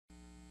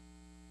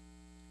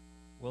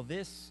Well,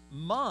 this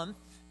month,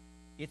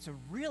 it's a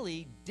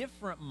really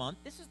different month.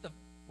 This is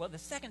the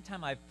second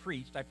time I've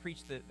preached. I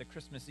preached the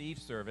Christmas Eve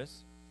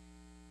service,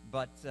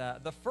 but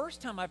the first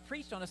time I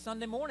preached on a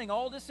Sunday morning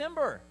all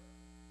December.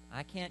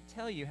 I can't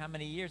tell you how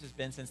many years it's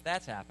been since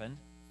that's happened,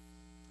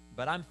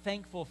 but I'm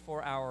thankful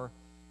for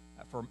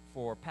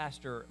for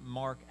Pastor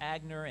Mark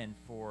Agner and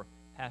for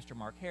Pastor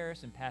Mark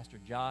Harris and Pastor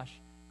Josh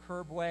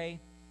Curbway,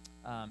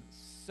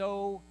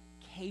 so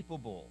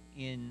capable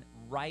in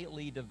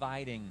rightly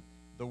dividing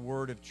the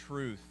word of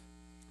truth.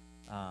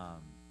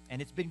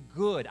 And it's been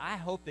good. I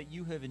hope that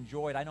you have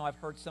enjoyed. I know I've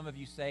heard some of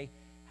you say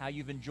how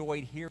you've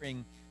enjoyed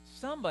hearing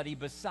somebody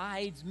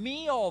besides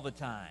me all the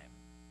time.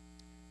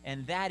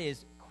 And that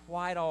is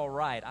quite all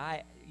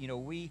right.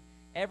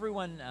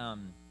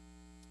 Everyone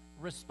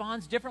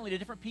responds differently to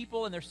different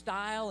people and their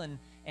style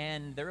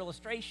and their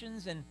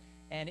illustrations, and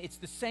it's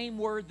the same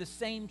word, the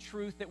same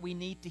truth that we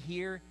need to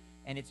hear,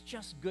 and it's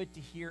just good to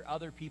hear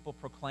other people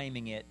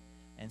proclaiming it.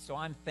 And so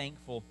I'm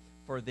thankful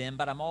for them,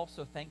 but I'm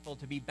also thankful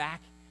to be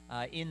back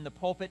in the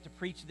pulpit to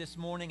preach this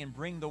morning and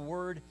bring the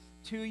word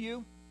to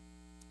you.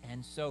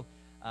 And so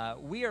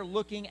we are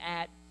looking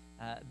at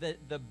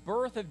the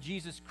birth of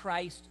Jesus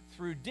Christ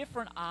through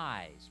different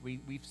eyes.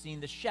 We've seen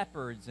the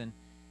shepherds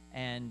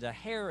and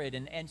Herod,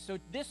 and so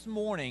this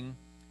morning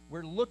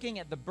we're looking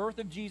at the birth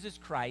of Jesus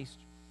Christ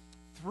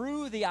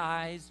through the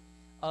eyes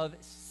of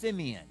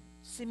Simeon.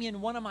 Simeon,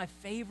 one of my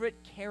favorite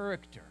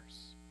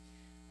characters.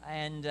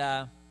 And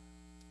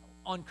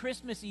on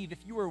Christmas Eve, if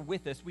you were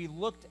with us, we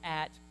looked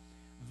at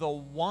the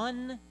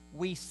one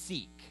we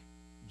seek,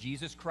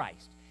 Jesus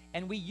Christ.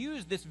 And we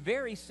used this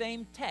very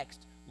same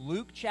text,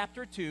 Luke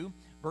chapter 2,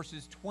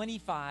 verses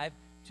 25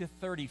 to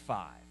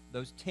 35,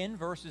 those 10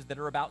 verses that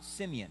are about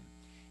Simeon.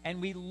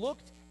 And we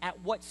looked at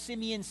what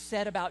Simeon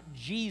said about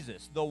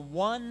Jesus, the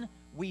one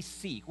we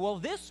seek. Well,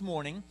 this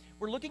morning,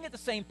 we're looking at the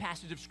same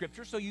passage of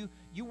Scripture, so you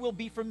will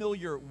be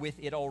familiar with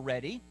it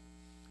already.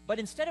 But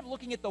instead of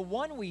looking at the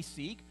one we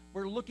seek,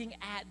 we're looking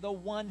at the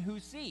one who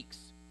seeks,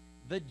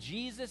 the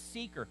Jesus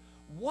seeker.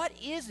 What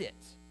is it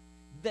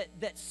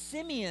that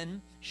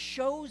Simeon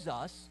shows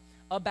us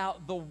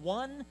about the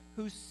one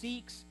who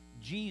seeks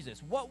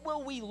Jesus? What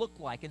will we look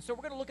like? And so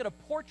we're going to look at a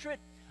portrait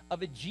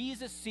of a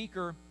Jesus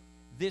seeker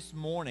this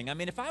morning. I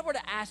mean, if I were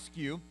to ask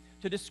you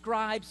to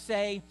describe,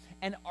 say,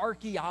 an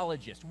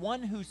archaeologist,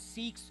 one who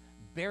seeks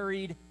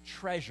buried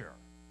treasure,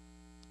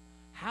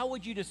 how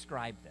would you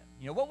describe them?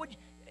 You know,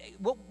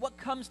 what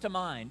comes to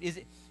mind? Is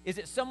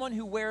it someone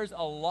who wears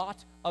a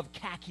lot of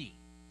khaki,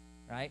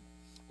 right?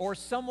 Or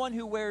someone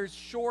who wears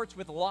shorts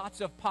with lots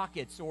of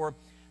pockets, or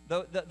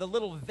the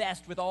little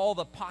vest with all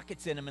the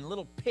pockets in them, and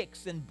little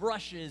picks and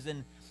brushes,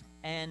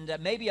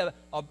 and maybe a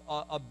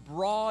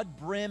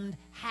broad-brimmed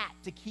hat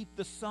to keep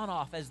the sun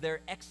off as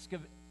they're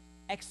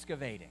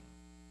excavating,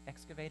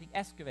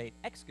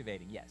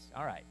 yes,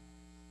 all right.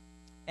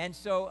 And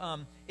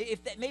so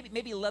if that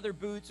maybe leather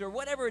boots or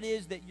whatever it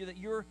is that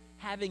you're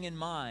having in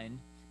mind,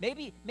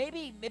 maybe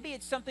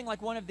it's something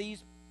like one of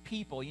these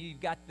people. You've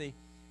got the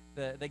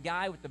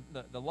guy with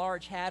the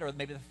large hat, or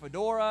maybe the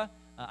fedora.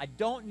 I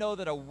don't know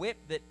that a whip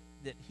that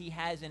he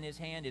has in his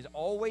hand is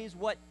always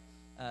what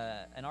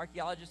an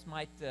archaeologist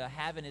might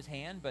have in his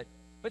hand, but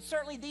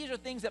certainly these are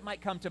things that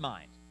might come to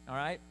mind, all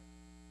right?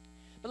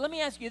 But let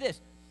me ask you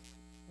this.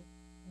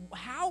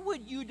 How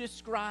would you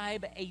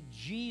describe a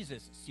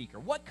Jesus seeker?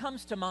 What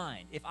comes to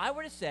mind? If I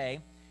were to say,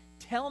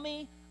 tell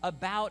me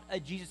about a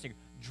Jesus seeker,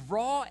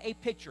 draw a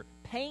picture,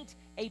 paint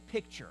a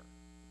picture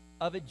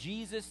of a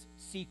Jesus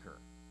seeker,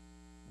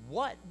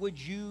 what would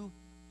you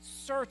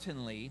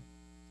certainly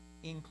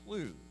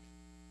include?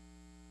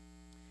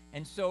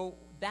 And so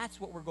that's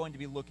what we're going to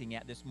be looking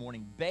at this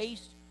morning,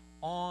 based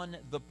on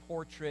the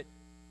portrait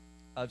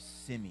of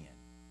Simeon.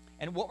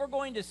 And what we're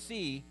going to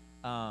see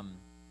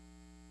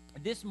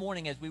this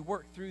morning as we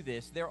work through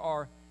this, there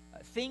are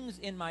things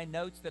in my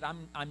notes that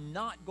I'm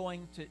not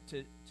going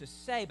to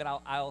say, but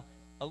I'll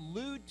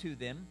allude to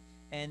them.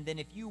 And then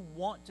if you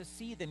want to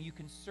see them, you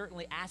can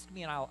certainly ask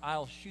me, and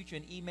I'll shoot you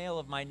an email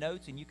of my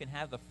notes, and you can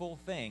have the full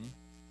thing.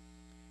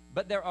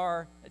 But there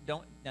are,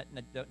 don't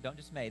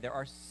dismay, there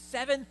are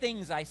 7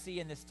 things I see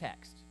in this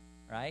text,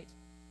 right?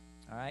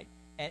 All right?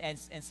 And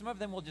some of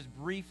them we'll just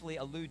briefly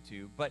allude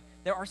to. But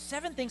there are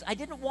 7 things I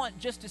didn't want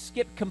just to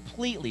skip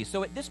completely.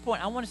 So at this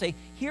point, I want to say,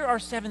 here are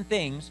 7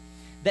 things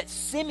that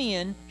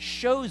Simeon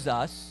shows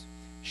us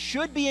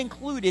should be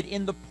included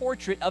in the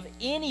portrait of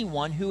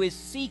anyone who is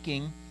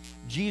seeking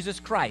Jesus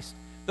Christ.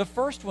 The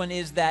first one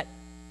is that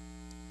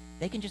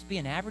they can just be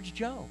an average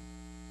Joe.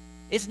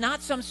 It's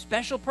not some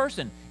special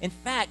person. In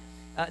fact,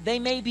 they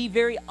may be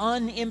very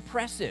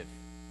unimpressive,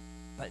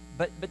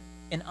 but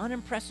an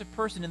unimpressive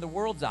person in the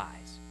world's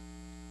eyes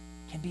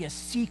can be a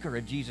seeker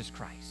of Jesus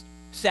Christ.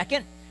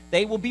 Second,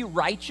 they will be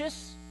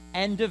righteous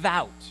and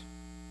devout.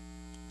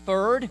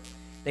 Third,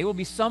 they will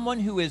be someone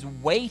who is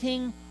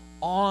waiting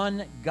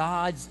on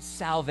God's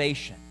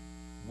salvation.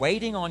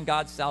 Waiting on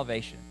God's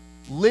salvation.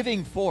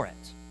 Living for it.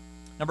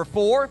 Number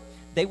 4,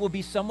 they will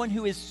be someone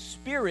who is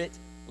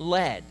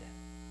Spirit-led.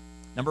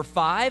 Number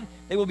 5,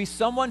 they will be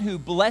someone who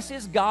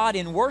blesses God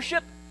in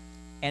worship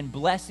and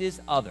blesses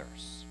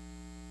others.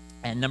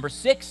 And number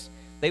 6,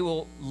 they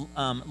will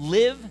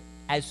live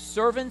as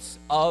servants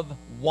of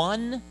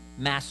one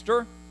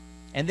master.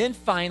 And then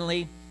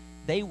finally,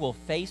 they will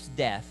face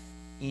death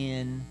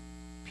in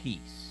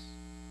peace.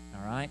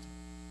 All right?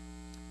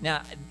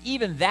 Now,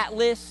 even that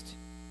list,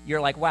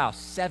 you're like, wow,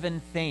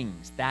 7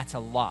 things. That's a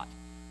lot.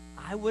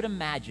 I would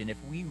imagine if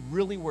we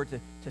really were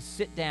to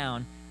sit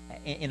down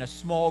in a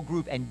small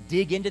group and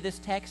dig into this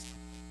text,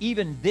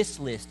 even this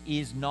list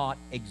is not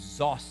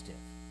exhaustive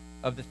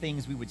of the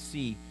things we would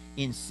see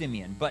in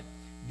Simeon. But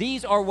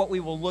these are what we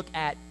will look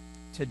at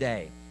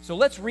today. So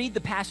let's read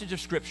the passage of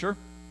Scripture.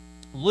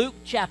 Luke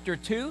chapter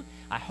 2.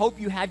 I hope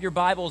you have your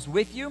Bibles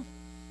with you,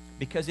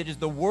 because it is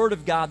the Word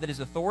of God that is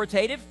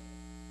authoritative.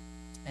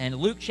 And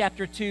Luke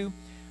chapter 2,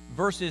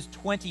 verses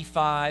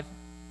 25.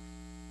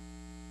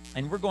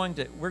 And we're going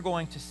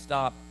to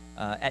stop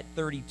at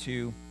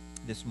 32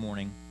 this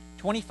morning.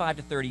 25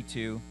 to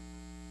 32.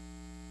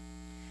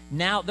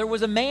 Now there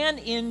was a man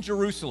in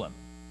Jerusalem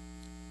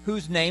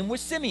whose name was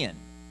Simeon.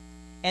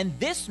 And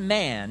this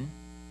man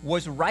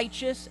was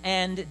righteous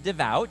and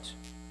devout,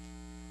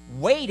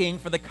 waiting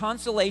for the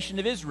consolation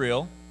of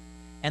Israel,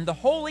 and the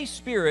Holy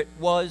Spirit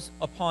was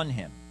upon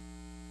him.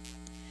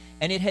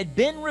 And it had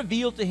been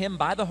revealed to him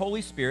by the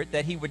Holy Spirit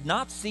that he would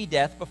not see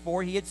death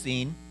before he had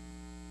seen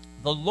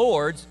the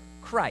Lord's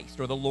Christ,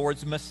 or the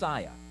Lord's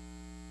Messiah.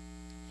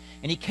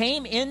 And he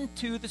came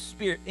into the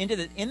Spirit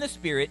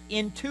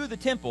into the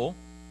temple.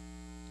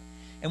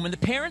 And when the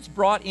parents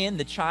brought in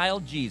the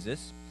child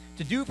Jesus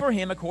to do for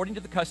him according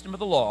to the custom of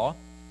the law,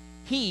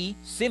 he,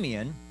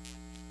 Simeon,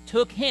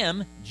 took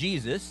him,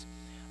 Jesus,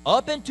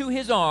 up into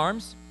his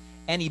arms,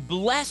 and he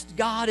blessed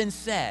God and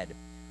said,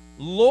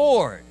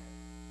 Lord,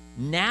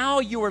 now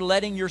you are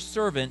letting your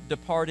servant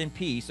depart in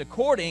peace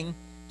according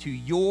to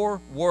your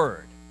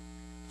word.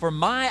 For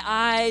my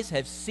eyes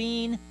have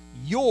seen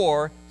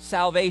your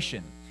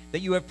salvation, that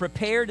you have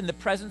prepared in the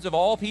presence of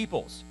all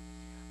peoples,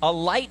 a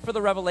light for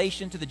the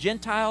revelation to the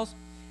Gentiles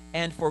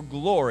and for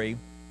glory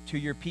to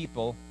your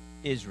people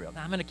Israel.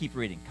 Now I'm going to keep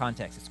reading.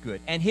 Context, it's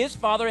good. And his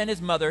father and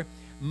his mother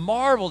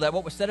marveled at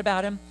what was said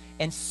about him,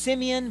 and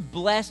Simeon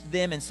blessed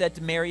them and said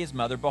to Mary his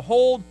mother,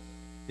 Behold,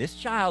 this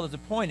child is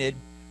appointed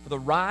for the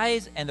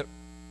rise and the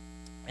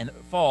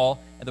fall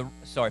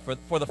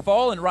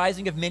and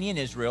rising of many in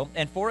Israel,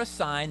 and for a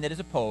sign that is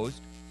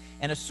opposed,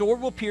 and a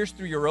sword will pierce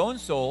through your own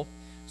soul,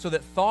 so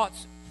that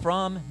thoughts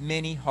from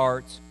many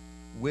hearts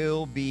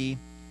will be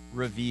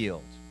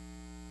revealed.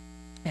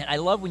 And I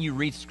love when you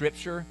read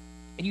Scripture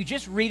and you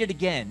just read it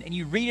again and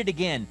you read it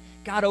again.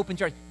 God opens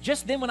your eyes.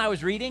 Just then when I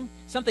was reading,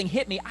 something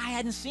hit me I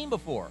hadn't seen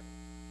before.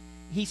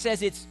 He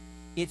says it's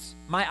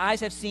my eyes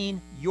have seen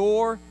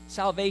your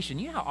salvation.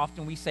 You know how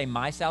often we say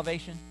my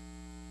salvation?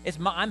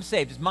 I'm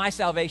saved. It's my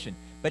salvation.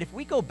 But if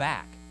we go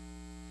back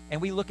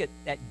and we look at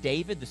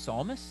David the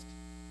psalmist,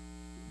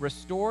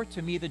 restore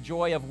to me the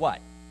joy of what?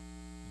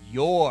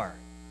 Your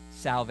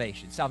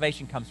salvation.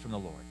 Salvation comes from the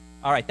Lord.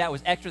 All right, that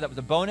was extra. That was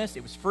a bonus.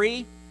 It was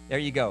free. There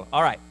you go.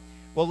 All right.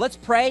 Well, let's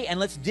pray and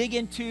let's dig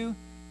into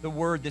the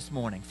word this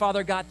morning.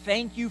 Father God,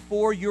 thank you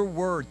for your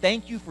word.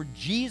 Thank you for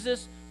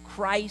Jesus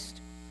Christ,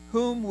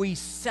 whom we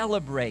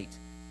celebrate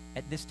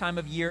at this time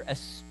of year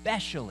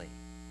especially.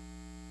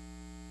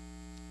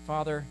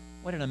 Father,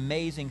 what an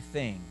amazing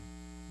thing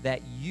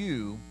that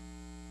you,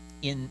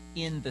 in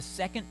the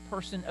second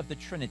person of the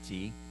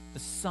Trinity, the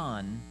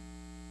Son,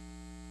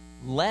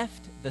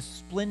 left the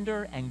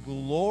splendor and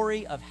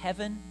glory of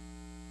heaven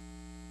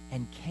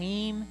and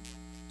came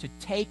to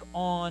take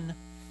on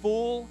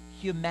full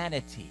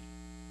humanity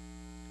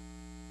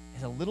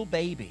as a little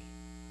baby,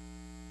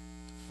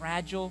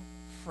 fragile,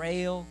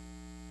 frail,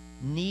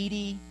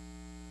 needy,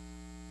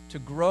 to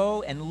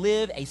grow and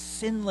live a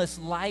sinless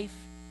life,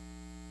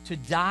 to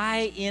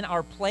die in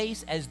our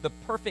place as the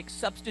perfect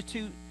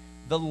substitute,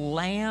 the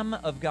Lamb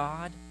of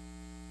God,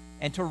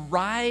 and to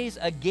rise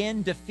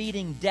again,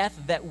 defeating death,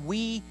 that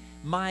we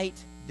might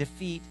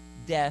defeat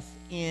death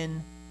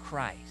in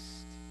Christ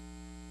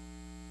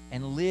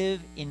and live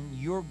in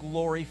your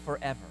glory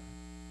forever.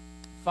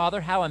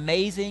 Father, how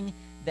amazing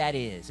that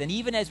is. And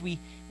even as we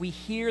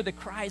hear the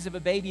cries of a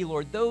baby,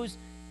 Lord,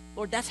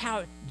 that's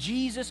how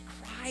Jesus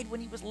cried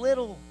when he was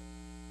little.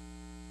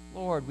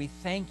 Lord, we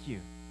thank you.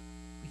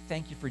 We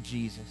thank you for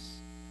Jesus.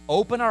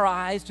 Open our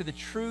eyes to the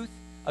truth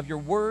of your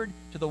word,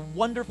 to the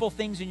wonderful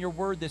things in your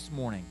word this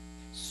morning.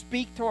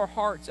 Speak to our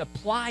hearts,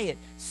 apply it,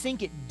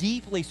 sink it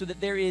deeply so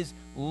that there is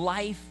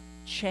life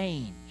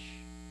change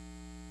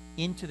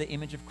into the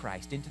image of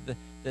Christ, into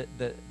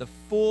the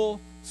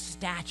full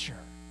stature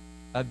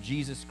of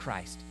Jesus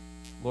Christ.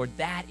 Lord,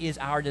 that is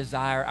our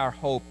desire, our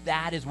hope.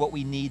 That is what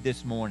we need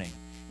this morning,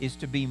 is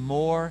to be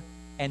more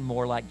and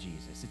more like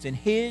Jesus. It's in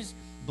his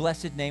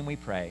blessed name we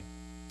pray.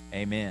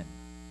 Amen.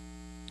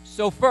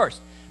 So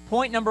first,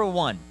 point number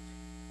 1.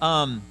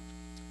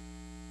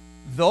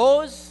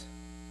 Those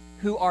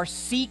who are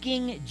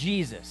seeking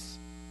Jesus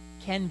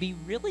can be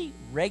really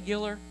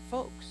regular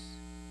folks.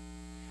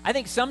 I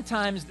think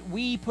sometimes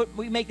we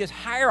make this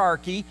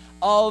hierarchy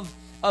of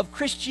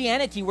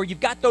Christianity where you've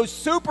got those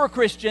super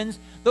Christians.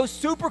 Those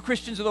super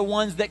Christians are the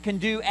ones that can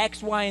do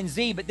X, Y, and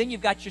Z, but then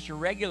you've got just your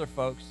regular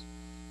folks,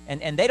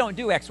 and they don't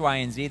do X, Y,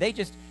 and Z. They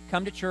just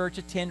come to church,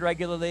 attend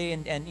regularly,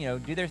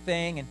 and do their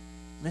thing. And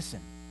listen,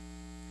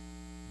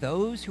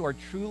 those who are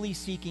truly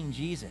seeking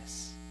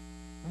Jesus,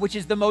 which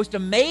is the most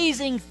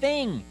amazing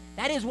thing,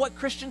 that is what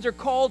Christians are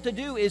called to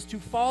do, is to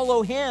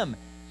follow him.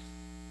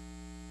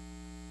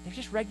 They're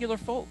just regular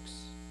folks.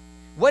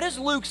 What does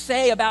Luke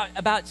say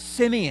about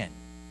Simeon?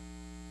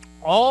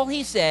 All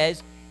he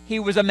says, he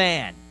was a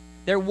man.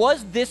 There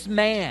was this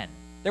man.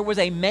 There was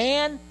a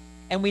man,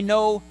 and we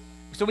know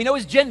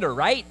his gender,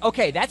 right?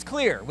 Okay, that's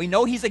clear. We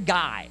know he's a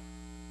guy.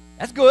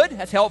 That's good.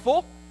 That's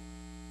helpful.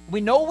 We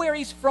know where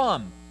he's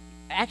from.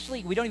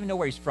 Actually, we don't even know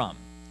where he's from.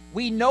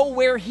 We know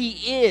where he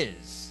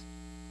is.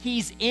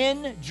 He's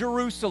in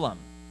Jerusalem.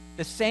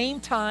 The same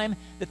time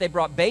that they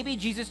brought baby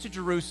Jesus to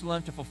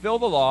Jerusalem to fulfill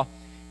the law,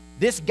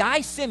 this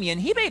guy Simeon,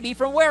 he may be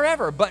from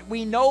wherever, but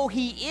we know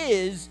he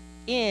is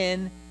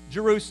in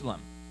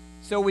Jerusalem.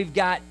 So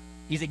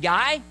he's a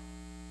guy,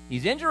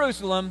 he's in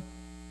Jerusalem,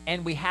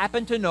 and we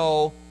happen to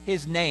know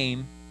his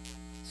name,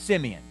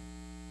 Simeon.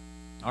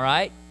 All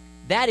right?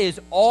 That is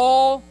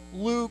all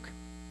Luke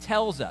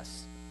tells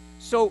us.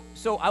 So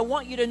I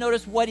want you to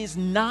notice what is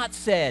not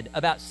said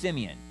about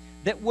Simeon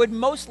that would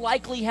most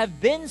likely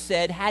have been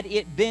said had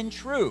it been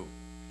true.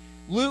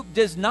 Luke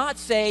does not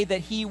say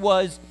that he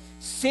was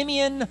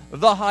Simeon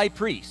the high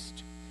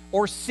priest,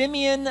 or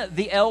Simeon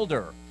the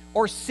elder,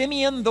 or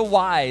Simeon the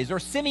wise, or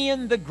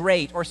Simeon the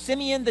great, or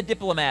Simeon the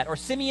diplomat, or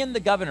Simeon the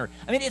governor.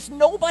 I mean, it's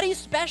nobody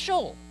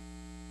special.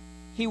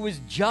 He was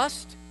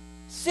just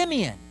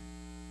Simeon.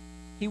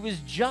 He was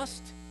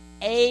just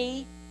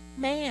a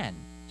man,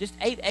 just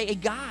a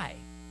guy.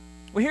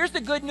 Well, here's the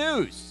good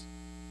news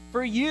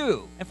for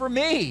you and for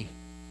me.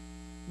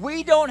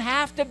 We don't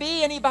have to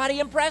be anybody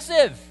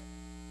impressive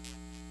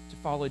to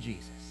follow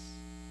Jesus,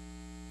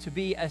 to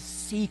be a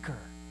seeker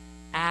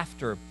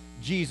after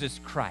Jesus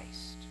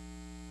Christ.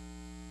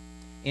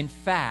 In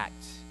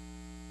fact,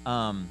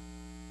 I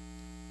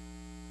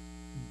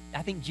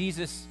think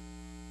Jesus,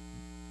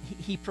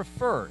 he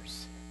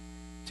prefers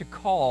to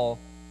call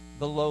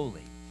the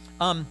lowly.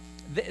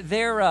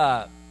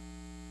 The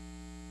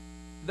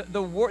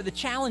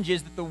challenge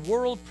is that the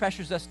world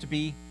pressures us to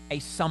be a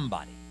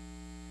somebody.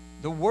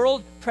 The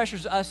world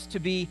pressures us to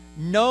be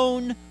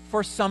known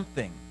for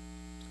something.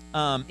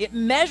 It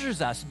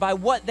measures us by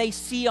what they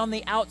see on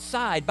the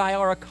outside, by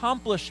our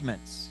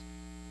accomplishments.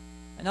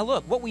 And now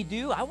look, what we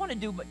do, I want to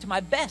do to my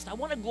best. I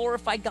want to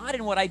glorify God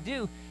in what I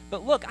do.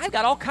 But look, I've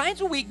got all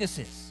kinds of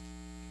weaknesses.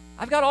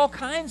 I've got all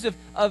kinds of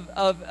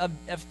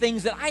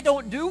things that I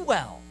don't do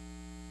well.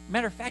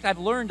 Matter of fact, I've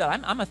learned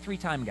that I'm a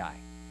 3-time guy.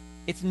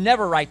 It's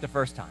never right the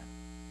first time.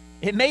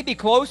 It may be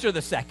closer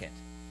the second,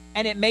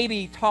 and it may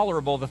be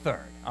tolerable the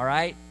third, all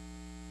right?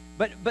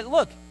 But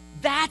look,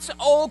 that's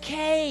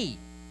okay.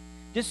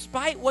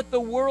 Despite what the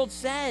world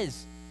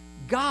says,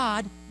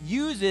 God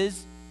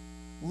uses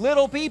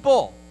little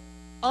people,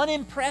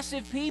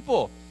 unimpressive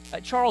people.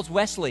 Charles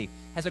Wesley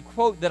has a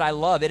quote that I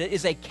love. It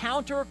is a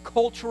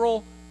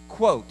countercultural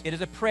quote. It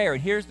is a prayer,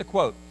 and here's the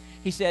quote.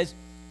 He says,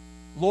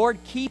 "Lord,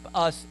 keep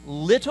us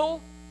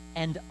little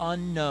and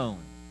unknown,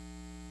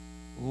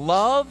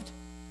 loved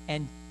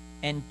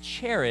and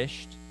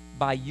cherished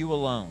by you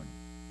alone."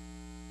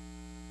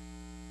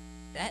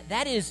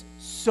 That is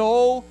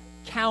so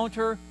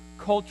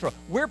countercultural.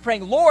 We're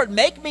praying, Lord,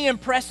 make me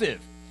impressive.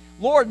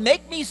 Lord,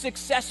 make me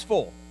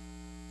successful.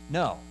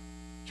 No,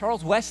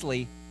 Charles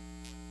Wesley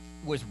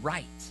was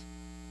right.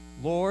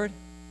 Lord,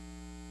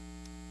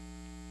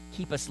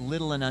 keep us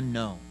little and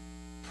unknown,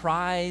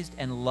 prized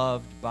and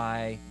loved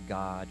by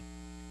God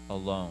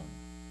alone.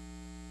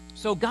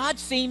 So God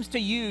seems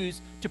to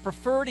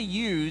prefer to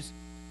use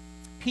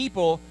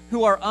people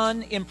who are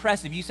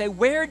unimpressive. You say,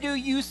 where do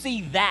you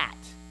see that?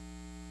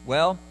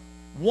 Well,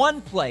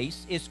 one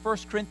place is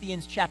 1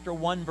 Corinthians chapter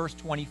 1, verse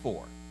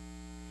 24,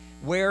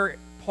 where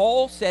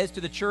Paul says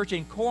to the church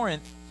in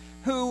Corinth,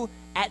 who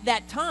at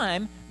that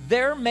time,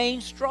 their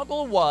main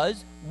struggle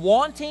was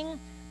wanting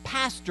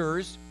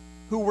pastors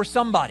who were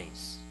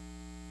somebodies.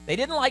 They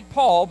didn't like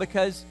Paul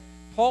because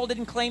Paul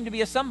didn't claim to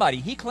be a somebody.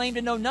 He claimed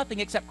to know nothing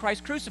except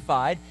Christ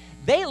crucified.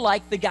 They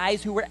liked the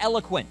guys who were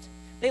eloquent.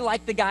 They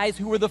liked the guys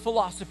who were the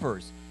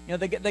philosophers. You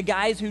know, the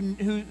guys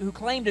who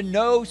claimed to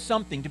know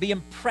something, to be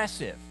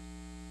impressive.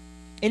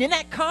 And in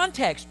that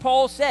context,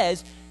 Paul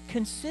says,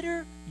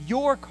 consider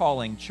your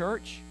calling,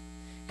 church.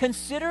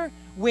 Consider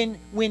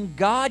when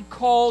God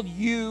called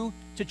you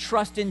to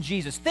trust in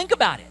Jesus. Think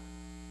about it.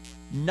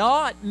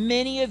 Not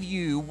many of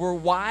you were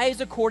wise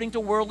according to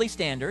worldly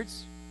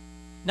standards.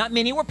 Not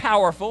many were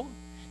powerful.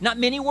 Not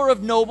many were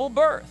of noble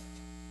birth.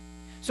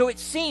 So it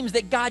seems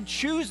that God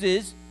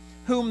chooses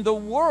whom the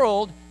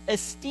world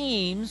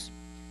esteems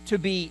to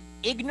be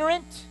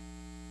ignorant,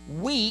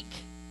 weak,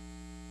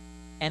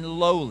 and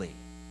lowly.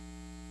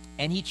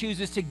 And he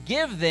chooses to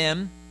give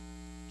them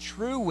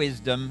true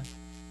wisdom,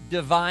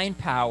 divine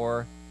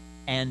power,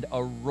 and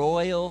a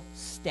royal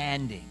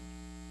standing,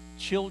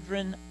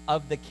 children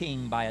of the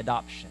king by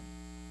adoption.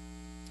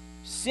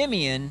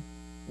 Simeon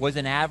was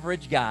an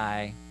average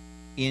guy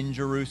in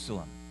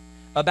Jerusalem,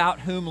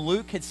 about whom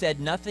Luke had said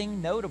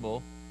nothing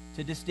notable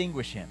to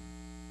distinguish him.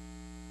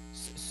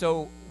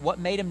 So what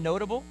made him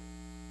notable?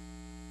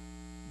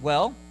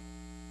 Well,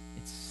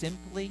 it's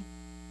simply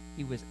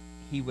he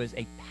was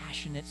a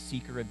passionate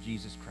seeker of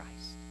Jesus Christ.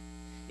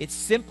 It's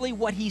simply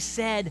what he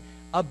said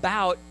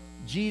about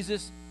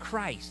Jesus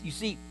Christ. You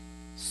see,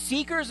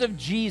 seekers of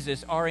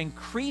Jesus are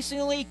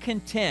increasingly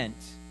content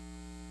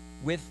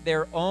with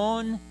their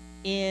own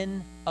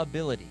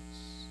inabilities.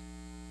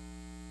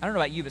 I don't know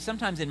about you, but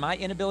sometimes in my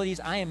inabilities,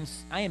 I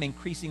am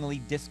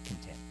increasingly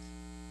discontent.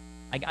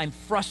 I'm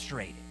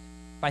frustrated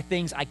by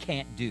things I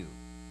can't do.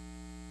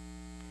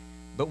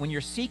 But when you're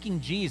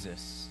seeking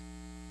Jesus,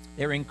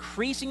 they're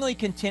increasingly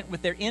content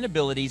with their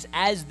inabilities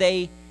as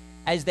they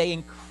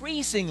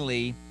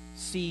increasingly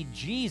see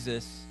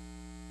Jesus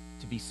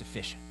to be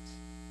sufficient.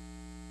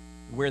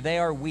 Where they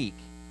are weak,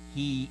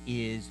 he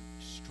is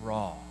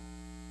strong.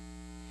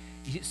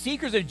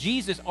 Seekers of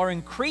Jesus are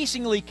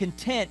increasingly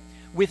content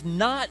with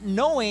not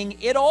knowing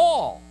it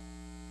all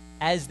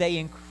as they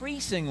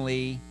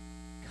increasingly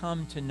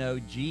come to know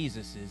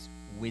Jesus'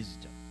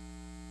 wisdom.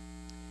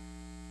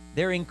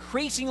 They're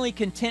increasingly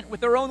content with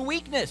their own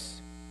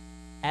weakness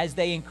as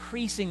they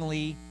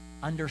increasingly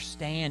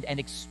understand and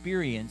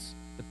experience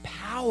the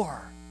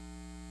power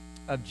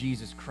of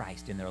Jesus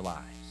Christ in their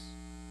lives.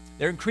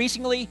 They're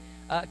increasingly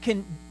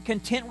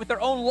content with their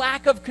own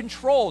lack of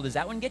control. Does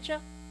that one get you?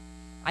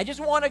 I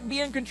just want to be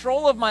in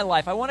control of my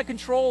life. I want to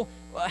control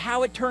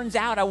how it turns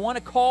out. I want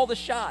to call the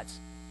shots.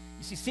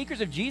 You see,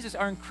 seekers of Jesus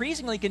are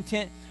increasingly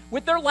content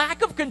with their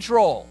lack of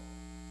control.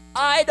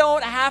 I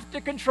don't have to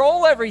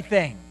control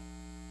everything.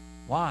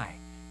 Why?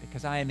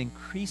 Because I am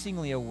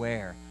increasingly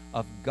aware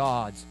of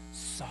God's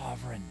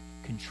sovereign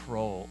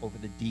control over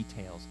the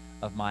details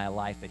of my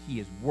life, that he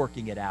is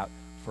working it out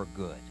for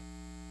good.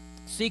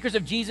 Seekers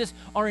of Jesus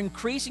are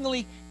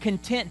increasingly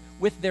content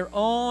with their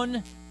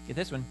own, get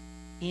this one,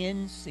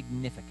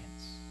 insignificance.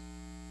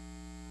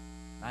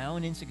 My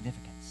own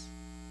insignificance.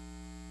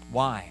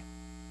 Why?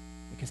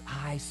 Because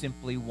I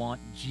simply want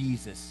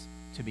Jesus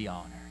to be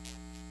honored.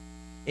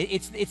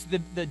 It's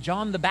the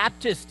John the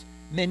Baptist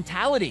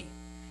mentality,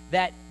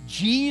 that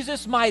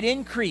Jesus might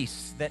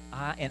increase, that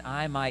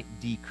I might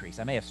decrease.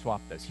 I may have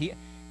swapped those.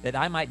 That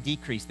I might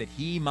decrease, that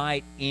he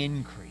might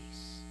increase.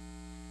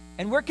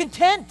 And we're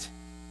content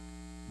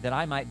that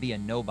I might be a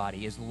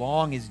nobody as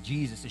long as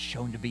Jesus is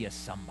shown to be a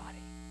somebody,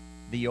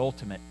 the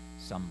ultimate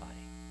somebody.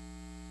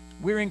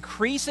 We're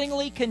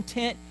increasingly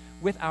content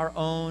with our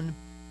own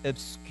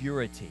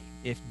obscurity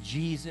if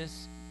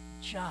Jesus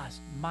just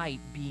might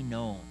be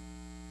known.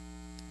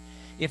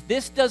 If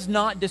this does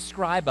not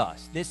describe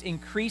us, this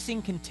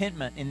increasing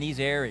contentment in these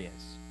areas,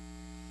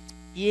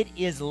 it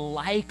is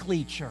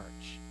likely, church,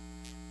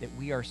 that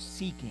we are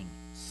seeking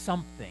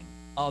something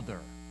other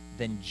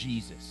than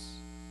Jesus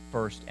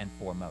first and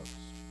foremost.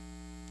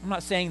 I'm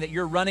not saying that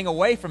you're running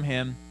away from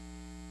him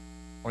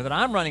or that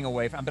I'm running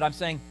away from him, but I'm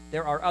saying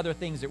there are other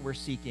things that we're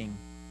seeking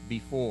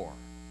before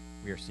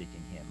we are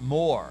seeking him,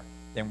 more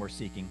than we're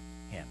seeking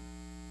him.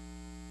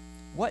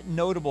 What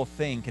notable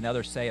thing can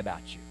others say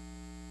about you?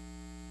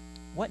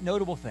 What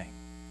notable thing?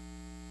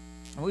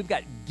 And we've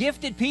got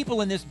gifted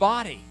people in this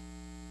body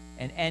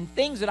and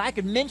things that I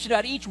could mention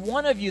about each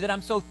one of you that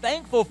I'm so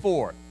thankful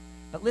for.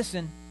 But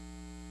listen,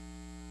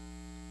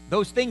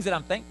 those things that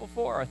I'm thankful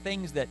for are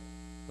things that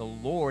the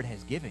Lord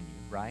has given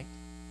you, right?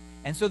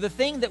 And so the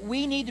thing that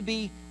we need to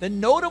be, the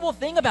notable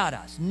thing about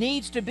us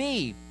needs to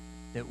be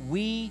that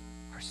we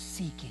are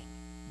seeking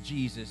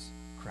Jesus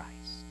Christ.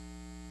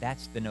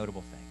 That's the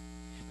notable thing.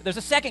 But there's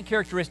a second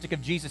characteristic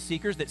of Jesus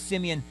seekers that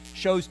Simeon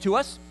shows to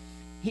us.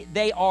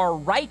 They are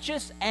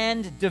righteous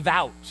and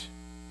devout.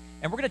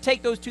 And we're going to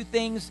take those two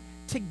things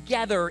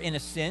together in a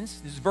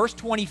sense. This is verse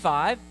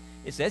 25.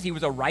 It says he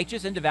was a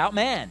righteous and devout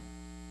man.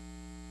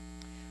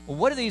 Well,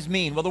 what do these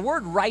mean? Well, the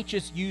word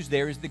righteous used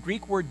there is the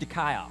Greek word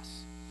dikaios.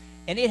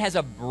 And it has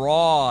a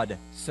broad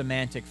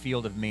semantic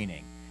field of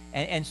meaning.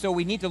 And so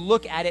we need to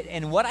look at it.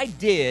 And what I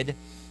did,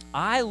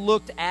 I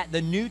looked at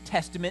the New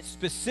Testament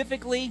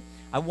specifically.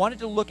 I wanted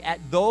to look at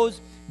those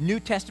New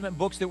Testament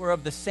books that were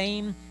of the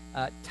same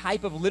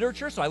type of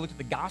literature. So I looked at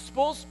the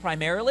Gospels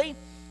primarily.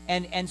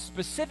 And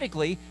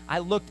specifically, I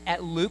looked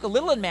at Luke, a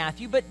little in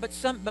Matthew, but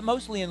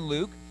mostly in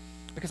Luke,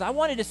 because I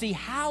wanted to see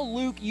how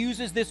Luke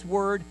uses this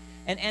word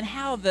and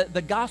how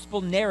the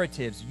gospel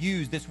narratives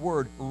use this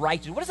word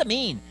righteous. What does it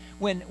mean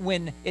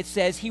when it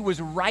says he was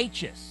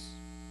righteous?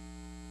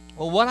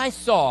 Well, what I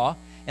saw,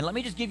 and let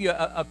me just give you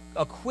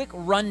a quick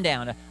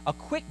rundown, a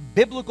quick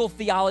biblical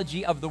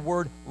theology of the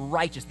word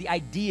righteous, the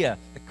idea,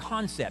 the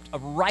concept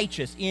of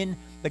righteous in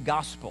the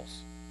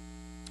Gospels.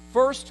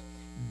 First,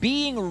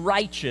 being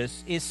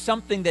righteous is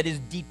something that is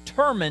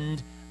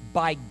determined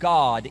by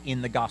God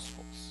in the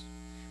Gospels.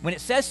 When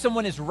it says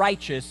someone is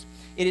righteous,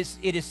 It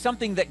is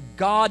something that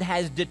God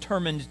has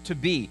determined to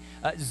be.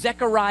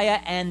 Zechariah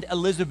and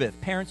Elizabeth,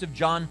 parents of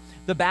John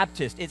the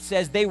Baptist, it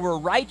says they were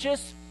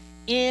righteous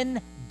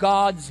in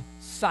God's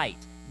sight.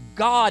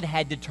 God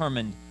had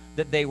determined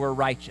that they were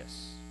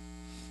righteous.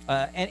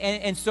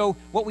 And so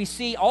what we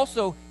see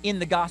also in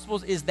the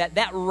Gospels is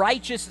that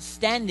righteous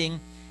standing,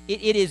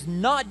 it is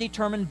not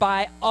determined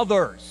by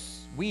others.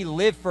 We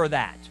live for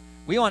that.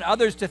 We want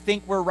others to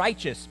think we're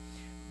righteous.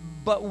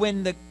 But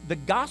when the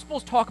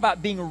Gospels talk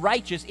about being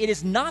righteous, it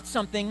is not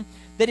something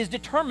that is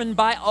determined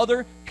by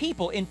other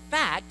people. In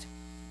fact,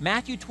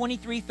 Matthew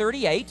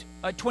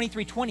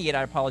 23:28,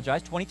 I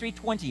apologize,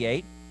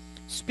 23:28,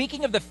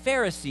 speaking of the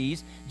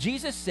Pharisees,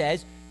 Jesus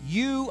says,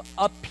 "You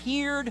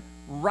appeared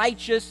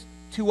righteous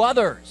to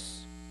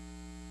others."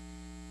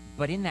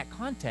 But in that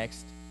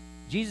context,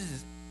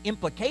 Jesus'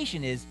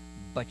 implication is,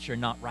 but you're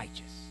not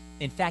righteous.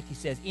 In fact, he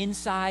says,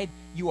 inside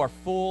you are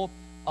full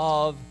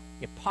of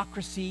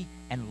hypocrisy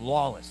and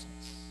lawlessness.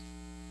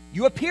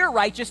 You appear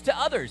righteous to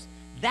others.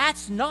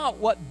 That's not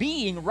what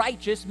being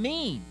righteous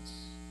means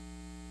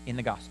in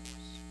the Gospels.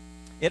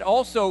 It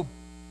also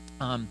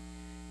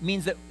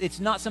means that it's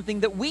not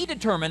something that we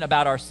determine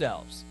about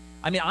ourselves.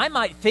 I mean, I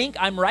might think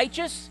I'm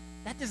righteous.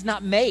 That does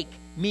not make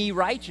me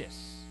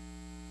righteous.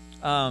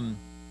 And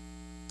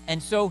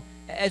so,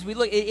 as we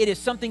look, it is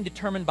something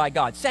determined by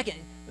God. Second,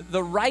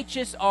 the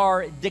righteous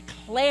are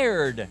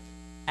declared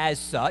as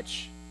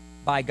such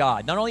by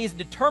God. Not only is it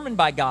determined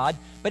by God,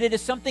 but it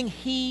is something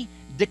He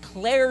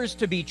declares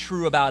to be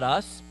true about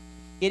us.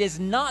 It is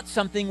not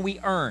something we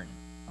earn,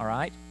 all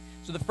right?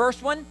 So the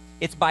first one,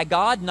 it's by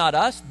God, not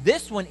us.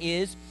 This one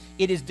is,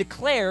 it is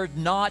declared,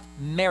 not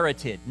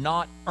merited,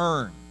 not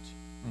earned,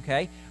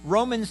 okay?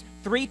 Romans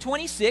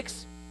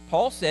 3:26,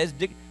 Paul says,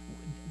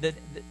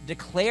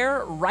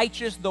 declare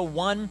righteous the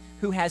one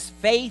who has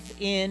faith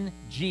in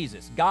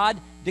Jesus. God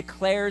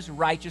declares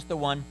righteous the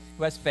one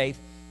who has faith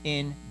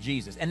in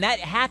Jesus. And that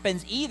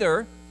happens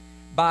either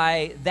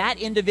by that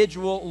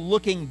individual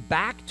looking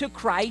back to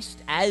Christ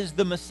as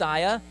the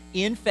Messiah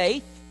in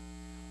faith,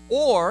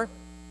 or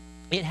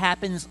it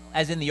happens,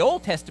 as in the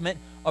Old Testament,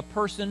 a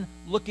person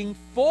looking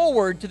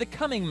forward to the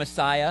coming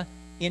Messiah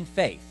in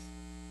faith.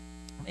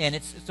 And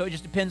so it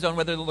just depends on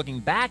whether they're looking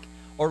back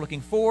or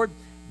looking forward,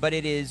 but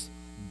it is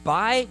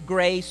by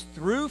grace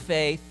through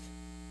faith,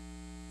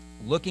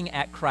 looking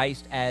at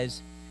Christ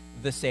as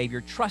the Savior,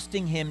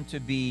 trusting Him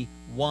to be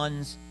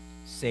one's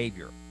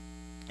Savior.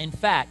 In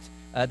fact,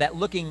 that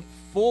looking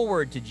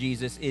forward to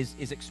Jesus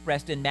is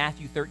expressed in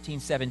Matthew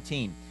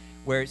 13:17,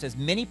 where it says,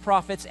 many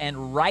prophets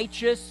and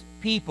righteous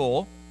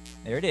people,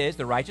 there it is,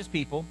 the righteous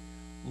people,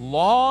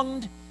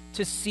 longed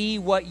to see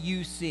what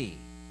you see.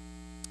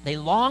 They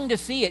longed to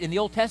see it in the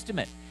Old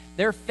Testament.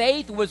 Their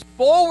faith was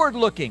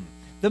forward-looking.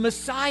 The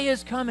Messiah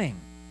is coming.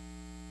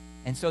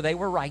 And so they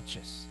were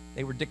righteous.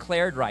 They were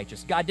declared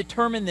righteous. God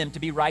determined them to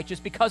be righteous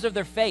because of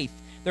their faith,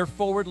 their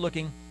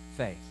forward-looking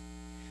faith.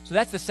 So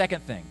that's the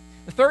second thing.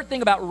 The third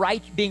thing about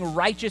being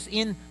righteous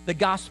in the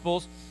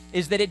Gospels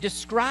is that it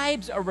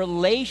describes a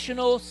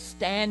relational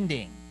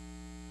standing,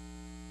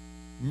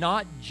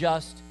 not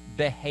just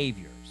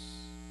behaviors.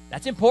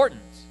 That's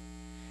important.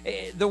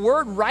 The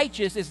word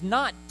righteous is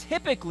not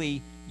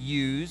typically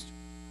used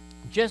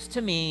just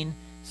to mean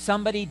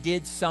somebody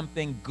did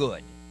something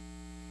good.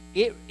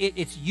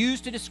 It's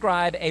used to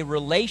describe a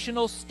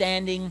relational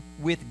standing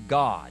with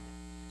God.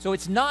 So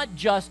it's not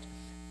just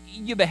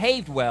you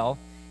behaved well.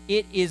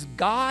 It is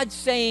God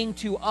saying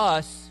to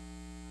us,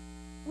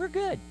 we're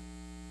good.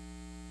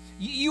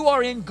 You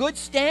are in good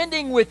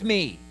standing with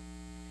me.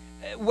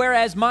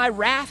 Whereas my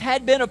wrath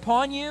had been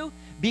upon you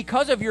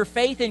because of your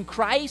faith in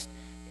Christ,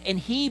 and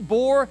He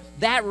bore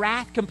that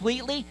wrath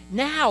completely.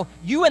 Now,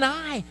 you and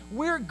I,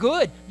 we're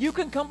good. You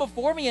can come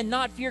before me and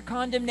not fear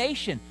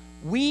condemnation.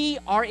 We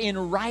are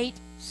in right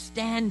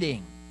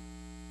standing.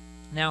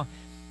 Now,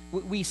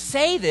 we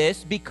say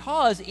this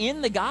because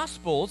in the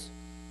Gospels,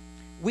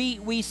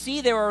 we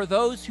see there are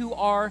those who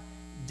are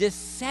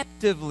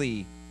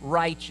deceptively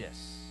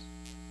righteous.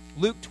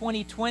 Luke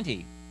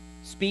 20:20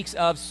 speaks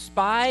of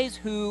spies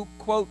who,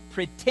 quote,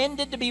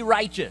 pretended to be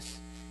righteous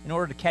in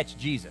order to catch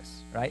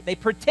Jesus, right? They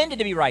pretended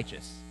to be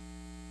righteous.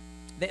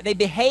 They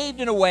behaved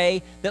in a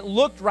way that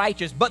looked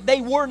righteous, but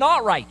they were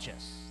not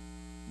righteous.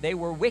 They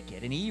were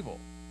wicked and evil.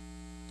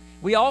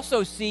 We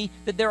also see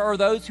that there are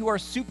those who are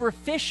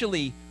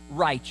superficially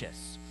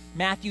righteous.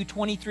 Matthew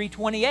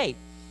 23:28.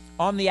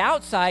 On the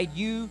outside,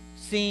 you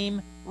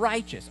seem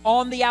righteous.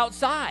 On the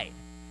outside.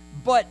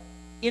 But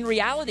in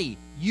reality,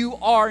 you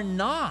are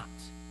not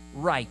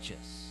righteous.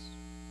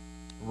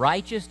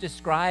 Righteous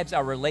describes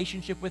our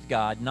relationship with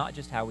God, not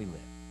just how we live.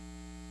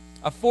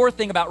 A fourth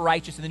thing about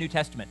righteous in the New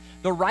Testament.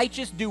 The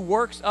righteous do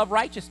works of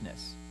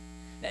righteousness.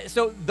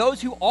 So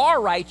those who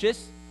are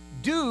righteous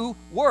do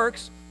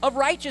works of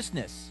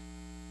righteousness.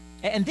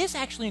 And this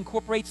actually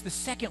incorporates the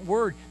second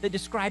word that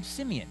describes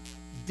Simeon,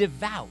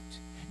 devout.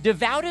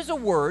 Devout is a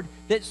word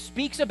that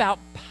speaks about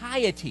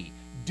piety,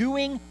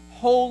 doing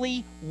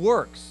holy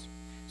works.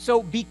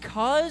 So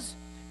because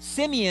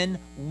Simeon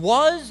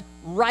was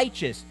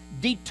righteous,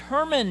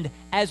 determined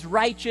as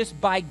righteous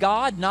by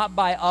God, not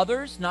by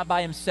others, not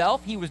by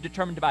himself. He was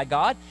determined by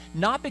God,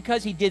 not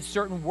because he did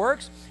certain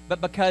works, but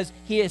because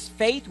his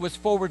faith was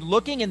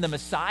forward-looking in the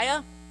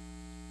Messiah.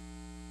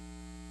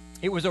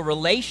 It was a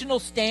relational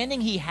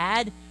standing he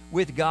had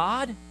with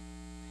God.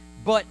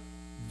 But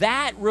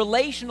that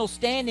relational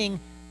standing,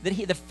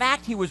 the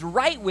fact he was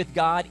right with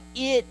God,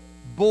 it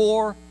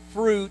bore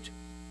fruit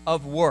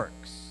of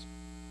works.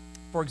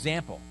 For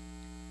example,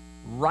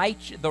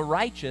 the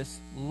righteous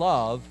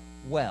love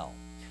well.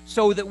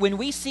 So that when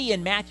we see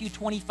in Matthew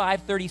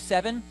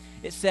 25:37,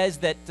 it says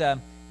that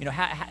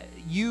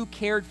you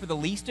cared for the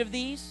least of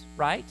these,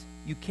 right?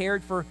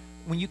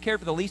 When you cared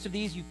for the least of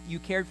these, you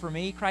cared for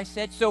me, Christ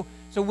said. So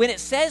when it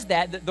says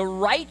that the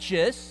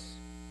righteous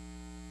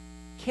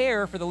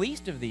care for the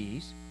least of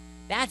these,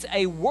 that's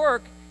a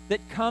work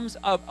that comes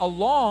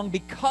along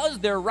because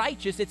they're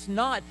righteous. It's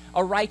not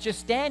a righteous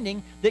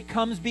standing that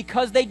comes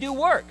because they do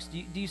works.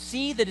 Do you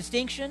see the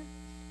distinction?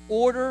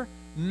 Order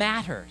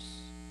matters.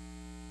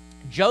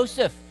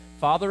 Joseph,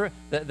 the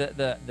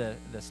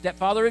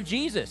stepfather of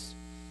Jesus,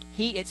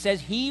 it says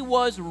he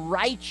was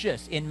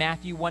righteous in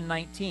Matthew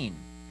 1:19.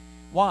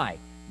 Why?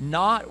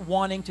 Not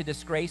wanting to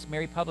disgrace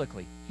Mary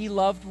publicly. He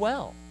loved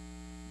well.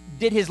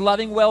 Did his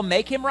loving well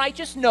make him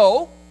righteous?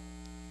 No.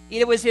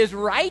 It was his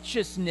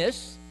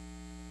righteousness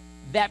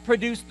that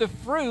produced the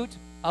fruit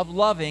of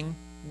loving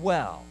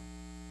well.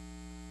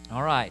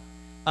 All right.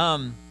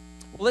 Well,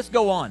 let's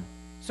go on.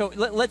 So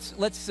let's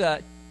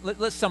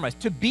summarize.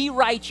 To be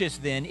righteous,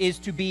 then, is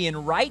to be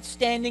in right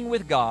standing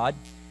with God,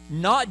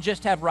 not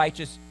just have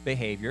righteous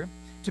behavior.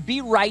 To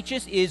be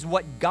righteous is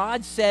what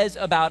God says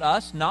about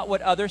us, not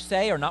what others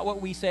say or not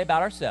what we say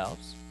about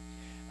ourselves.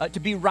 To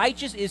be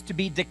righteous is to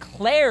be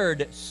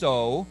declared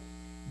so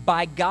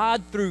by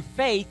God through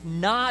faith,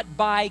 not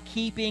by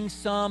keeping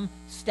some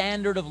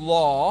standard of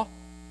law,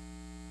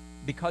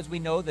 because we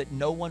know that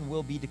no one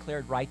will be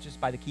declared righteous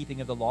by the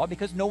keeping of the law,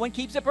 because no one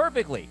keeps it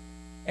perfectly.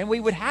 And we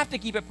would have to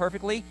keep it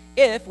perfectly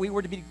if we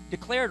were to be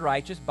declared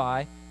righteous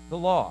by the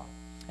law.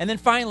 And then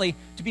finally,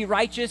 to be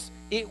righteous,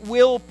 it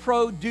will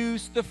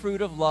produce the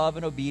fruit of love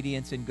and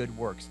obedience and good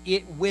works.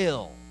 It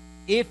will.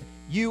 If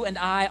you and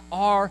I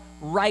are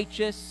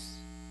righteous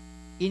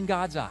in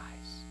God's eyes,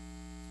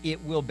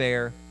 it will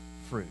bear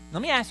fruit.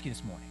 Let me ask you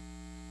this morning,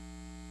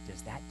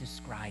 does that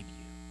describe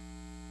you?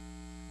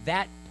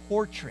 That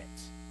portrait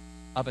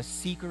of a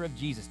seeker of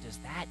Jesus, does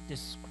that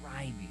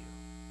describe you?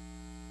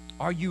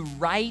 Are you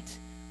right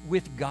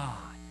with God?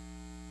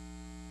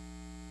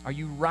 Are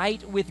you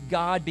right with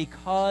God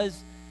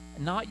because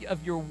not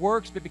of your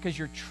works, but because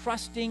you're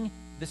trusting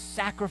the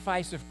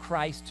sacrifice of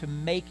Christ to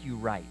make you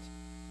right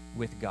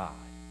with God?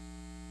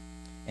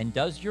 And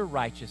does your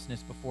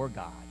righteousness before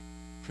God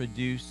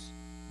produce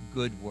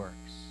good works?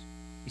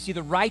 You see,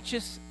 the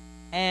righteous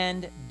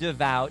and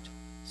devout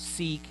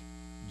seek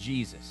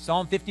Jesus.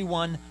 Psalm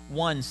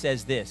 51:1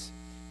 says this,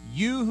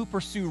 "You who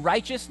pursue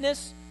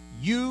righteousness,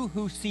 you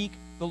who seek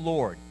the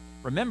Lord."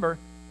 Remember,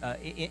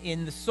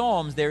 in the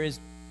Psalms there is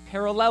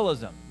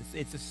parallelism.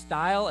 It's a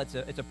style, it's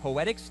a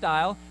poetic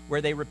style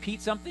where they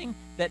repeat something,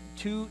 that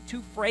two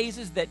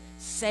phrases that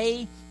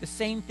say the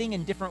same thing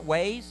in different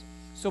ways.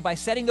 So by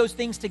setting those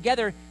things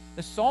together,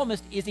 the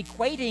psalmist is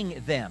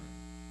equating them.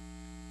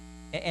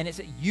 And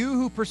it's you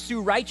who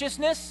pursue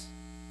righteousness,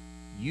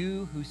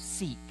 you who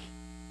seek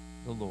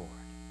the Lord.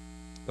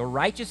 The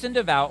righteous and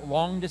devout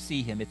long to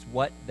see him. It's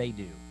what they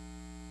do.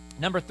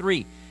 Number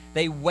 3,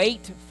 they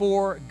wait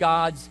for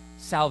God's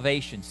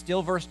salvation.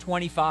 Still verse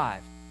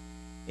 25.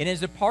 It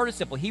is a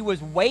participle. He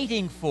was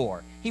waiting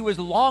for, he was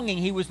longing,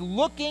 he was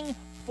looking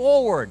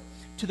forward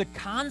to the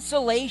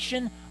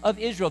consolation of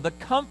Israel, the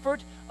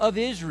comfort of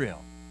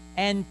Israel,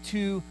 and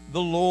to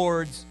the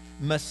Lord's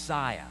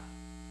Messiah.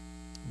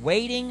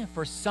 Waiting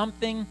for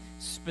something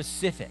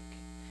specific.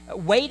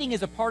 Waiting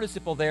is a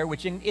participle there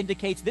which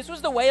indicates this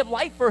was the way of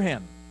life for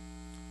him.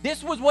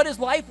 This was what his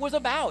life was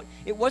about.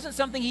 It wasn't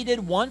something he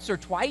did once or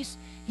twice.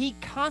 He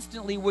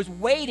constantly was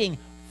waiting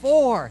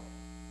for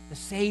the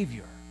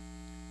Savior,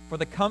 for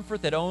the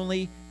comfort that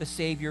only the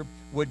Savior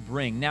would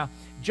bring. Now,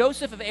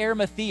 Joseph of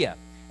Arimathea,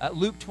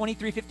 Luke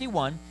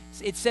 23:51,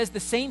 it says the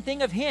same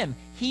thing of him.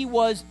 He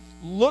was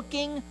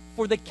looking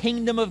for the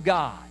kingdom of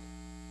God.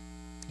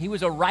 He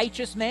was a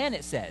righteous man,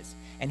 it says,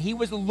 and he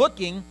was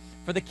looking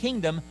for the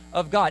kingdom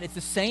of God. It's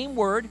the same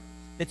word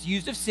that's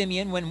used of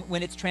Simeon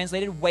when it's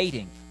translated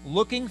waiting.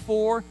 Looking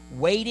for,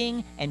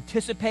 waiting,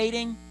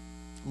 anticipating,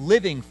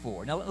 living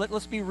for. Now,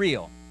 let's be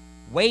real.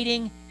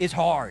 Waiting is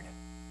hard.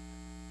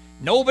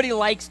 Nobody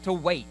likes to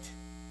wait,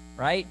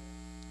 right?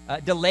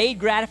 Delayed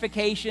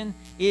gratification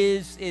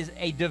is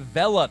a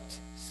developed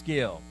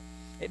skill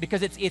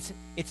because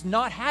it's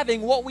not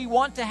having what we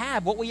want to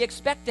have, what we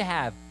expect to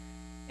have.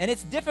 And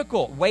it's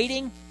difficult.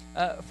 Waiting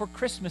for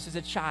Christmas as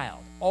a child,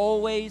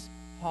 always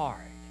hard,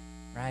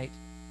 right?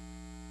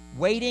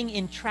 Waiting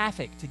in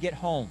traffic to get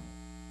home,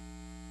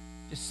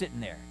 just sitting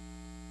there.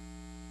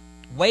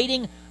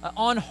 Waiting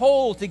on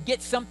hold to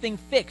get something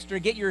fixed or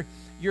get your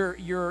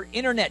your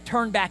internet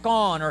turned back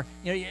on, or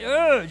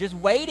just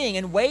waiting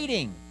and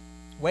waiting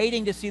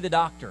to see the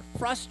doctor.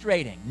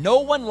 Frustrating. No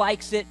one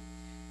likes it.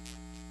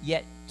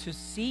 Yet to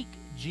seek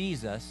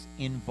Jesus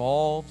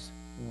involves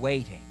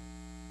waiting.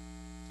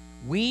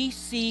 We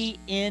see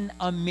in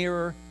a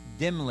mirror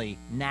dimly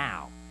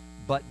now,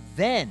 but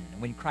then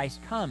when Christ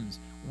comes,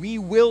 we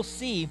will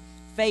see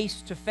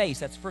face to face.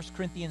 That's 1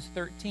 Corinthians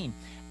 13.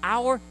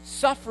 Our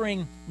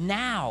suffering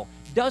now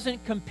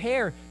doesn't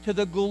compare to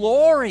the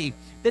glory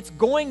that's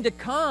going to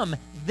come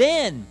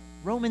then.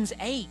 Romans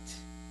 8.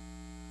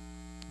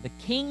 The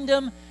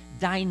kingdom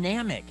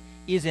dynamic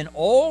is an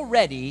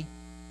already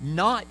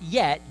not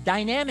yet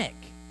dynamic.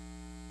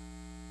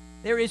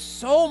 There is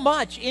so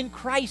much in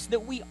Christ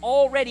that we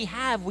already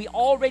have, we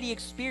already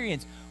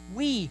experience.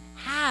 We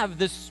have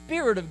the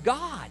Spirit of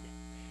God.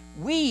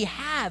 We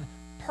have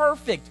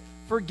perfect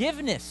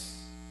forgiveness.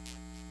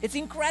 It's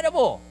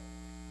incredible.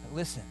 But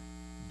listen,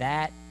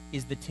 that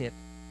is the tip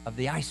of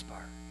the iceberg.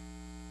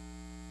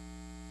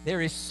 There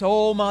is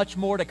so much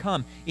more to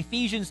come.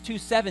 Ephesians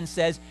 2:7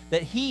 says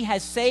that he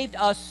has saved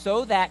us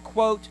so that,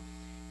 quote,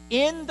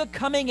 in the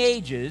coming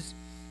ages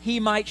he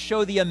might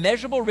show the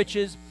immeasurable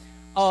riches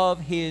of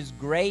his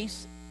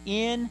grace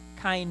in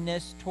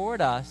kindness toward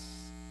us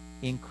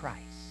in Christ.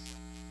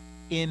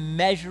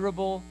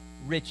 Immeasurable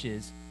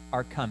riches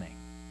are coming.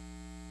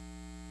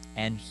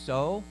 And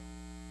so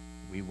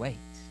we wait.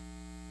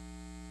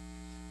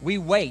 We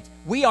wait.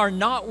 We are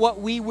not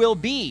what we will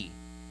be.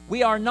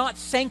 We are not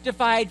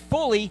sanctified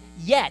fully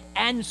yet.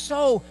 And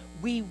so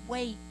we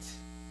wait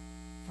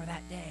for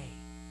that day.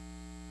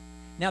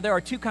 Now, there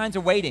are two kinds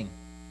of waiting.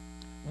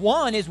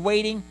 One is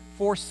waiting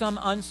for some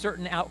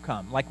uncertain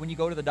outcome, like when you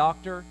go to the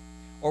doctor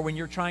or when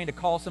you're trying to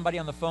call somebody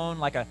on the phone,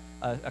 like a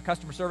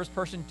customer service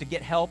person, to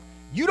get help.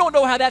 You don't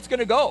know how that's going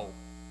to go.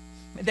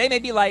 They may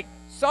be like,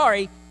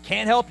 sorry,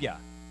 can't help you.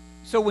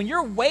 So when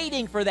you're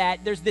waiting for that,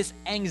 there's this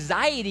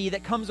anxiety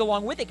that comes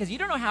along with it because you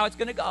don't know how it's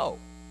going to go.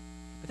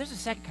 But there's a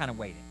second kind of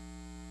waiting.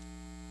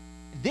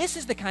 This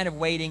is the kind of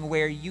waiting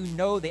where you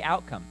know the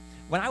outcome.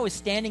 When I was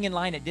standing in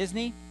line at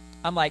Disney,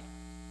 I'm like,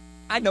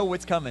 I know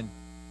what's coming.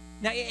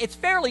 Now, it's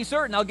fairly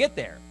certain I'll get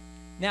there.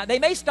 Now, they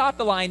may stop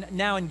the line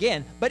now and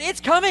again, but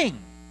it's coming.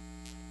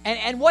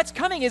 And what's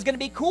coming is going to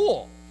be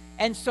cool.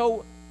 And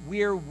so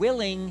we're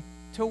willing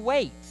to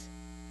wait.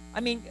 I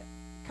mean,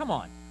 come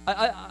on.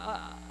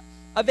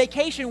 A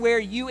vacation where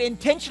you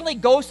intentionally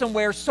go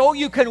somewhere so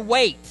you can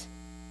wait,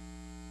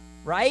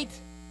 right?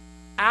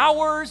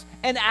 Hours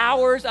and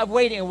hours of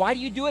waiting. And why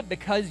do you do it?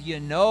 Because you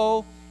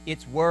know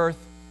it's worth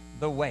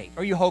the wait.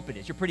 Or you hope it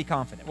is. You're pretty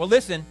confident. Well,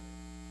 listen.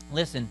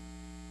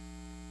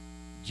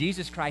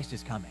 Jesus Christ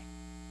is coming.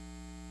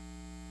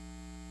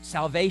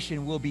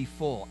 Salvation will be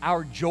full.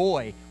 Our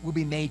joy will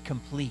be made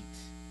complete.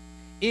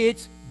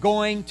 It's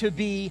going to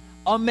be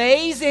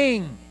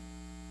amazing.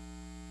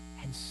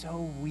 And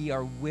so we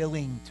are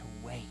willing to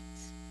wait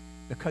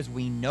because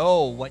we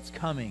know what's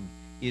coming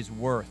is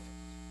worth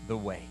the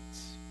wait.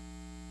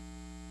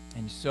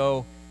 And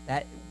so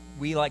that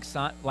we, like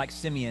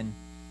Simeon,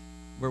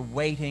 we're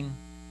waiting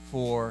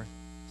for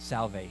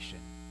salvation.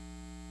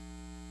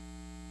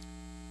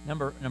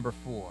 Number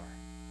 4.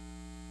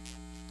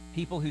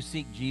 People who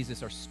seek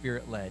Jesus are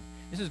Spirit-led.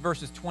 This is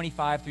verses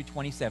 25 through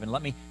 27.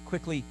 Let me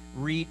quickly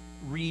read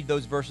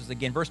those verses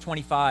again. Verse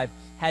 25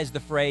 has the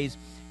phrase,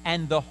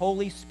 and the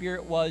Holy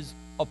Spirit was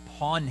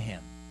upon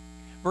him.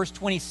 Verse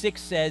 26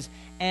 says,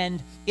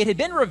 and it had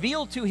been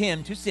revealed to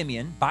him, to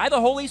Simeon, by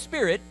the Holy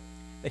Spirit,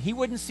 that he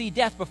wouldn't see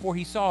death before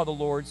he saw the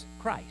Lord's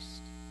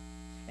Christ.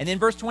 And then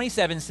verse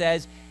 27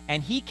 says,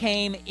 and he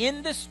came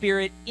in the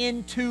Spirit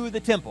into the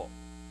temple.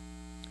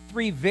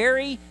 3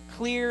 very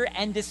clear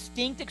and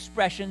distinct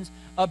expressions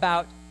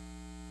about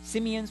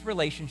Simeon's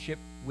relationship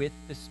with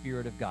the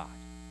Spirit of God.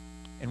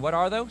 And what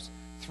are those?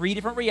 3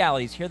 different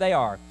realities. Here they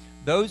are.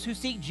 Those who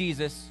seek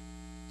Jesus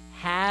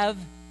have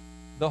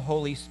the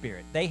Holy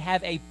Spirit. They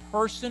have a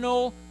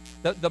personal,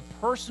 the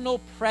personal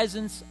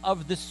presence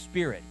of the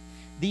Spirit.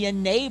 The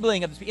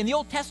enabling of the Spirit. In the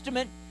Old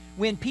Testament,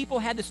 when people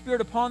had the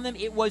Spirit upon them,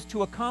 it was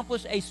to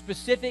accomplish a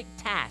specific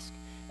task.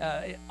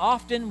 It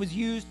often was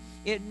used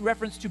in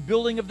reference to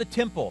building of the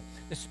temple.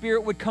 The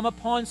Spirit would come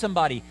upon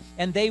somebody,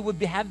 and they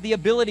would have the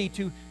ability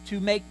to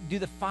do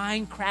the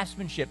fine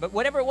craftsmanship. But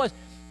whatever it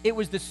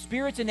was the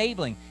Spirit's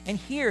enabling. And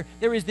here,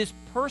 there is this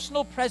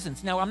personal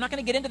presence. Now, I'm not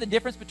going to get into the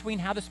difference between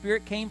how the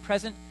Spirit came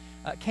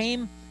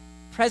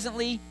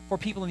presently for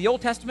people in the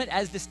Old Testament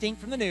as distinct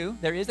from the New.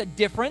 There is a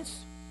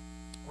difference,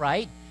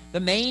 right? The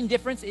main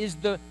difference is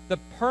the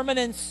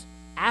permanence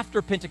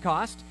after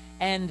Pentecost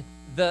and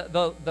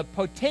the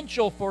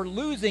potential for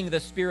losing the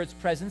Spirit's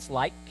presence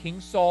like King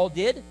Saul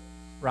did,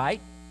 right?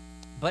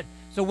 But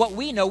so what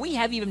we know, we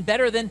have even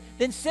better than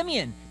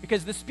Simeon,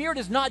 because the Spirit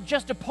is not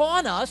just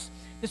upon us,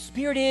 the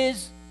Spirit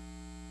is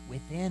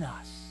within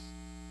us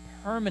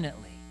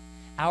permanently.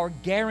 Our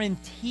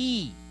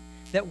guarantee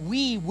that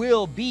we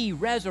will be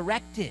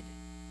resurrected.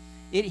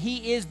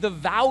 He is the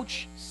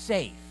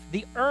vouchsafe,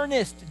 the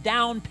earnest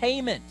down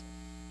payment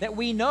that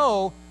we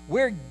know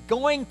we're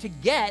going to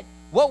get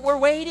what we're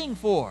waiting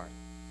for.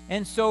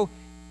 And so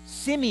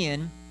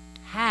Simeon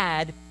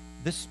had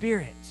the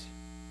Spirit.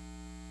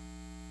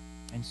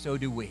 And so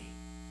do we.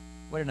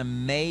 What an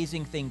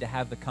amazing thing to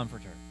have the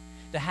Comforter,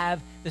 to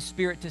have the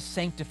Spirit to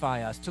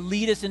sanctify us, to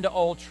lead us into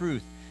all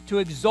truth, to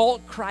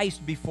exalt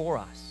Christ before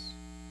us.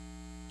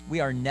 We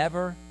are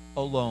never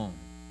alone.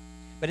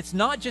 But it's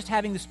not just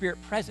having the Spirit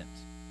present.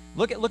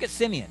 Look at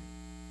Simeon.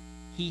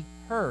 He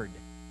heard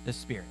the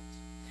Spirit.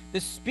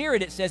 The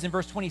Spirit, it says in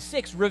verse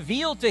 26,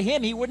 revealed to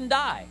him he wouldn't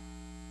die.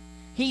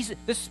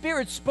 The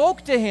Spirit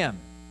spoke to him,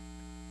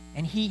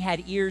 and he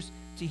had ears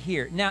to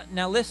hear.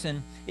 Now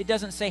listen, it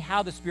doesn't say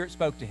how the Spirit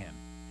spoke to him.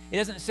 It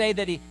doesn't say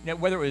that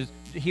whether it was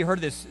he heard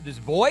this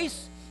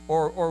voice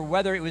or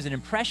whether it was an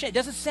impression. It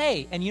doesn't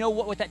say. And you know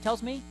what that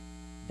tells me?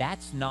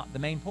 That's not the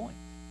main point.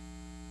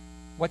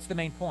 What's the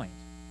main point?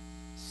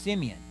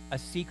 Simeon, a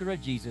seeker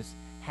of Jesus,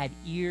 had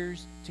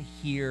ears to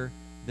hear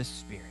the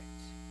Spirit.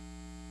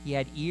 He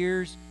had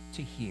ears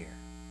to hear.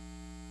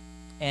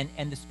 And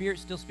the Spirit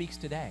still speaks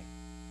today.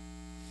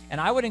 And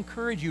I would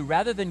encourage you,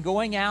 rather than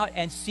going out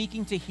and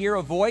seeking to hear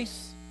a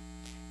voice,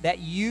 that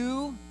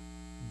you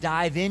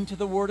dive into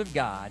the Word of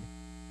God,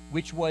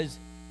 which was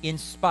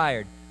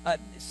inspired.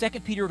 2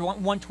 Peter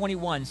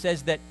 1:21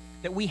 says that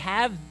we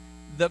have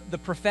the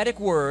prophetic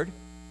word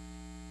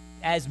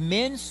as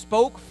men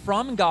spoke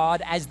from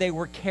God as they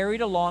were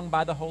carried along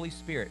by the Holy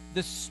Spirit.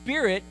 The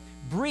Spirit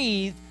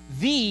breathed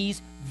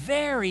these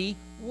very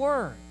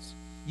words.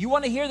 You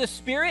want to hear the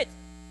Spirit?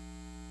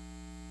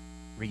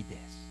 Read this.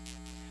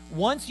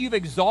 Once you've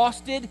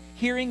exhausted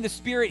hearing the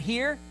Spirit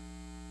here,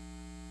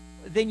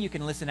 then you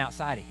can listen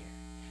outside of here.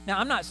 Now,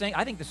 I'm not saying,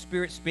 I think the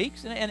Spirit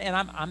speaks, and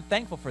I'm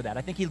thankful for that.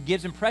 I think He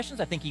gives impressions.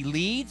 I think He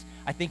leads.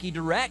 I think He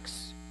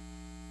directs.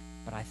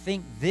 But I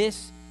think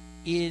this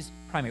is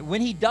primary.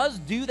 When He does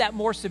do that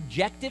more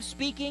subjective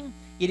speaking,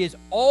 it is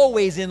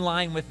always in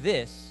line with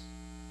this.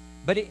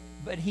 But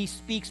He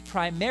speaks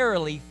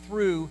primarily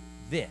through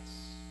this.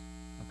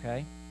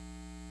 Okay?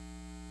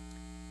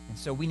 And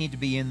so we need to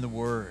be in the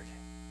Word.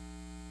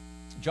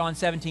 John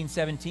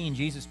 17:17,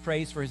 Jesus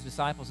prays for His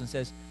disciples and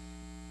says,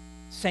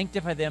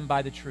 sanctify them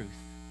by the truth.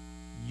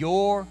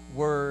 Your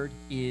word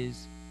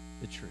is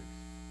the truth.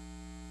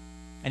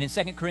 And in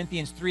 2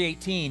 Corinthians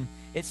 3:18,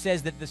 it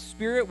says that the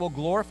Spirit will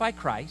glorify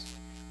Christ.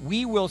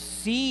 We will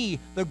see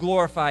the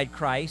glorified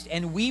Christ,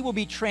 and we will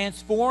be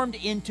transformed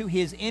into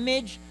His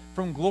image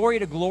from glory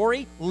to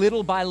glory,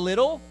 little by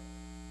little.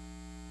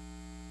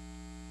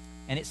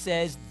 And it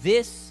says,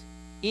 this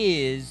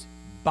is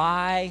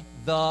by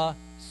the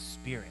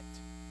Spirit.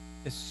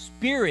 The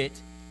Spirit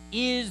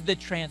is the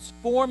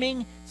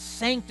transforming,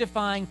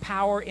 sanctifying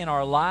power in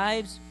our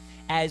lives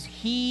as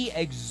He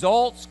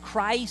exalts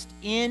Christ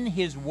in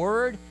His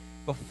Word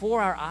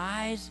before our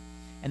eyes.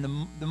 And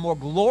the more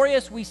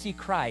glorious we see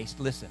Christ,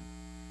 listen,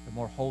 the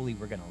more holy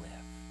we're going to live.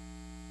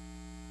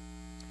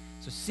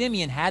 So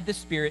Simeon had the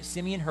Spirit.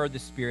 Simeon heard the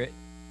Spirit.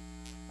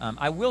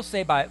 I will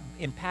say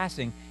in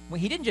passing, when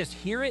he didn't just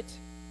hear it,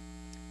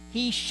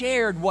 he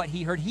shared what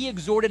he heard. He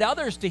exhorted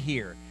others to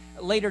hear.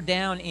 Later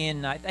down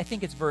in, I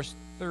think it's verse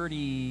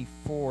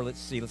 34,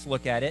 let's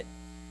look at it,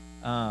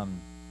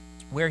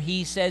 where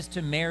he says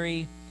to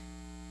Mary,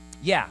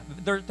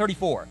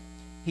 34,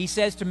 he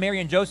says to Mary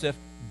and Joseph,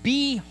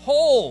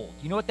 behold.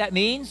 You know what that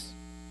means?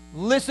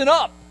 Listen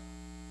up.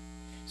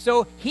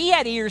 So he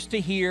had ears to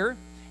hear,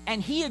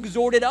 and he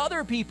exhorted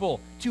other people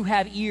to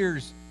have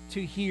ears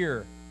to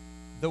hear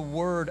the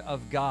word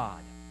of God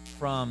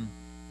from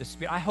the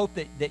Spirit. I hope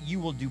that you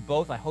will do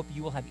both. I hope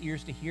you will have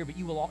ears to hear, but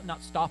you will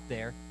not stop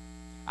there.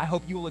 I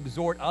hope you will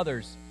exhort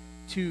others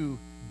to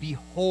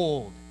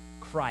behold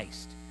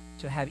Christ,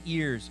 to have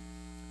ears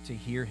to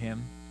hear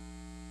Him.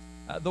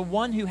 The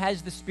one who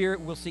has the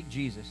Spirit will seek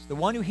Jesus. The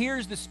one who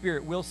hears the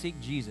Spirit will seek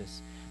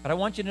Jesus. But I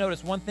want you to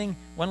notice one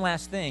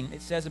last thing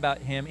it says about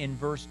Him in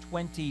verse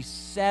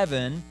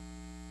 27.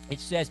 It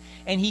says,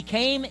 and He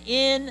came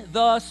in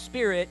the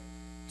Spirit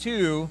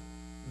to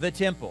the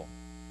temple.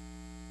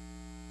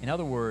 In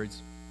other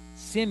words,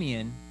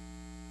 Simeon,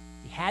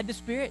 he had the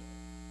Spirit,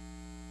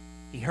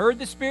 he heard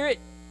the Spirit,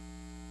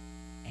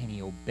 and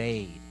he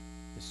obeyed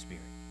the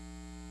Spirit.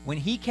 When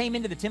he came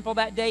into the temple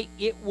that day,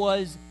 he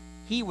was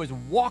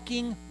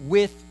walking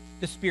with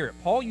the Spirit.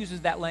 Paul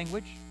uses that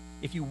language.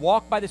 If you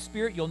walk by the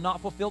Spirit, you'll not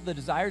fulfill the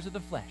desires of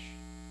the flesh.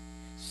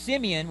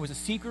 Simeon was a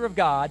seeker of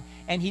God,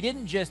 and he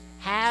didn't just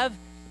have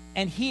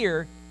and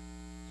hear,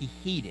 he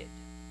heeded,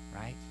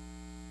 right?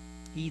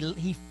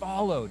 He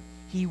followed.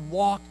 He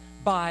walked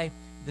by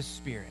the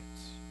Spirit.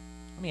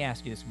 Let me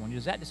ask you this morning,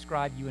 does that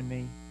describe you and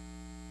me?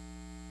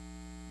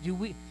 Do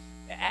we,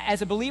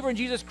 as a believer in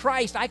Jesus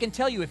Christ, I can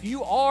tell you, if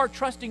you are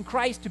trusting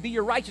Christ to be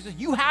your righteousness,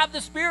 you have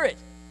the Spirit.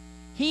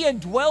 He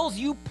indwells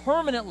you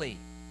permanently.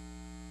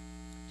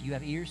 Do you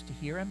have ears to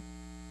hear Him?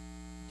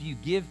 Do you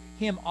give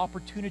Him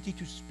opportunity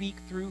to speak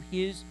through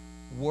His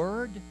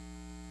Word?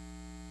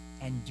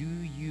 And do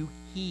you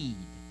heed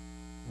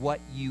what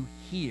you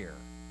hear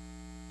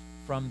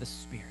from the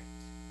Spirit?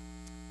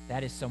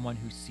 That is someone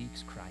who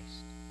seeks Christ.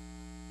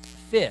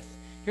 Fifth,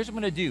 here's what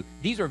I'm going to do.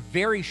 These are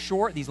very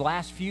short, these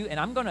last few, and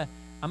I'm going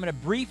I'm going to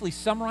briefly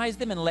summarize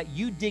them and let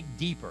you dig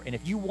deeper. And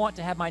if you want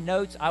to have my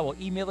notes, I will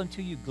email them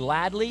to you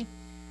gladly.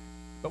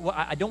 But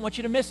I don't want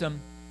you to miss them.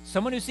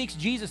 Someone who seeks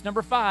Jesus,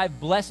 number 5,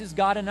 blesses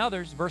God and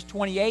others, verse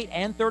 28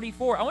 and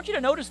 34. I want you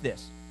to notice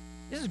this.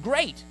 This is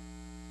great.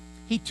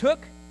 He took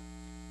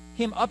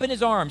him up in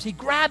his arms. He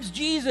grabs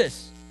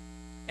Jesus.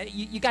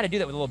 You got to do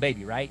that with a little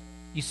baby, right?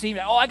 You see,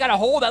 oh, I got to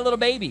hold that little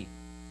baby.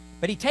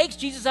 But he takes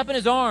Jesus up in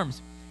his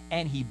arms,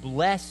 and he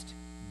blessed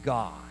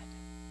God,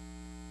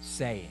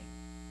 saying,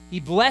 he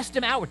blessed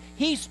him outward.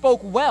 He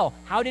spoke well.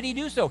 How did he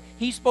do so?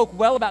 He spoke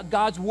well about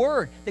God's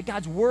word, that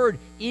God's word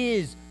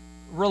is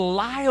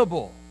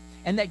reliable,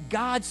 and that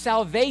God's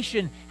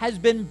salvation has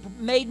been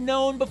made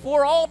known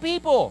before all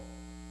people.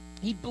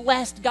 He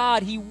blessed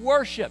God. He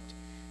worshiped.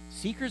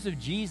 Seekers of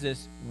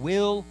Jesus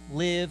will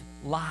live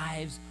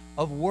lives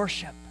of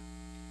worship.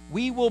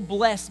 We will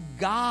bless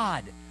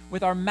God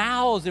with our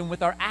mouths and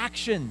with our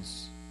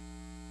actions,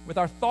 with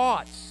our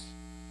thoughts,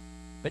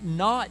 but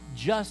not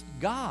just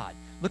God.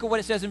 Look at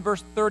what it says in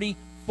verse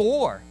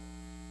 34.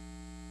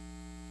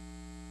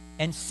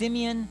 And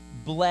Simeon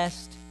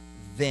blessed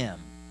them.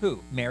 Who?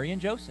 Mary and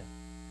Joseph.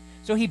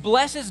 So he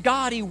blesses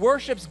God, he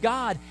worships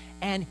God,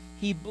 and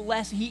he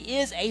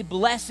is a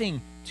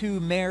blessing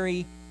to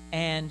Mary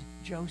and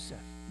Joseph.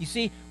 You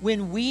see,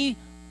 when we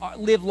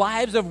live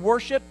lives of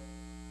worship,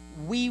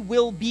 we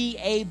will be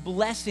a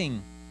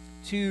blessing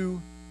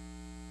to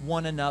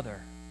one another.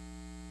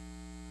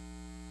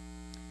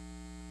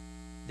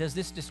 Does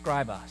this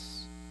describe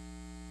us?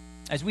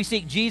 As we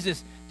seek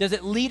Jesus, does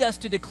it lead us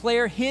to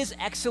declare his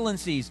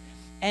excellencies?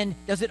 And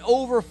does it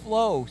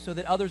overflow so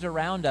that others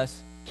around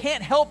us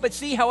can't help but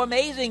see how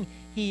amazing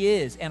he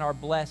is and are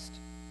blessed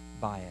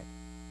by it?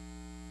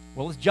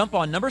 Well, let's jump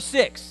on number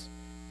 6.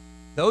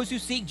 Those who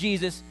seek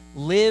Jesus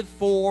live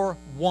for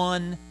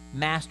one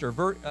master.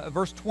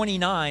 Verse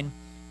 29,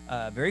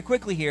 very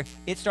quickly here,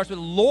 it starts with,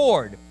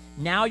 Lord,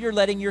 now you're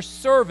letting your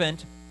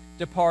servant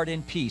depart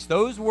in peace.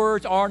 Those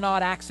words are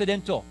not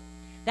accidental.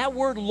 That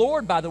word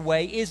Lord, by the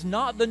way, is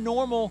not the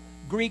normal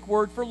Greek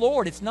word for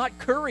Lord. It's not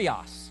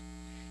kurios.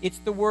 It's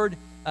the word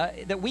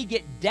that we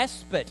get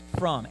despot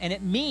from, and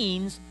it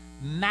means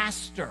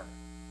master,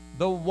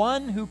 the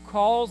one who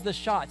calls the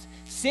shots.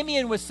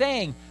 Simeon was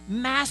saying,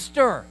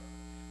 Master,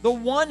 the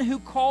one who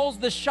calls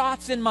the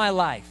shots in my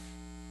life,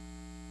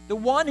 the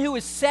one who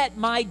has set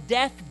my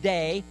death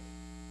day,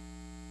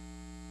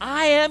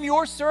 I am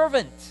your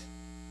servant.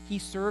 He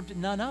served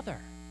none other.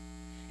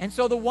 And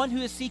so the one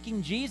who is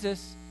seeking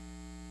Jesus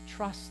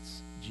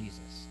trusts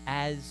Jesus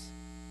as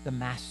the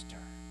master.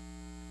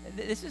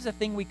 This is a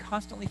thing we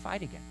constantly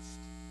fight against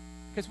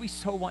because we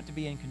so want to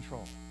be in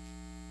control.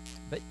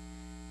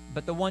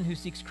 But the one who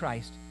seeks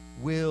Christ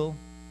will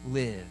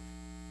live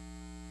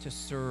to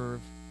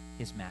serve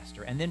his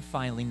master. And then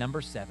finally,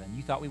 number 7,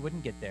 you thought we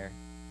wouldn't get there.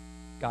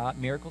 God,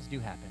 miracles do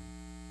happen.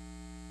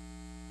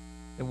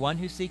 The one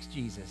who seeks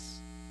Jesus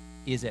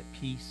is at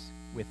peace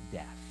with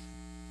death.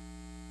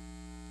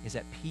 Is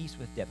at peace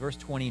with death. Verse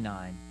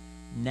 29.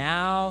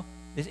 Now,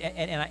 this,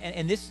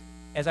 and this,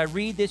 as I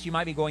read this, you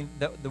might be going,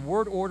 the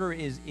word order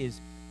is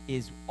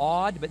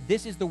odd, but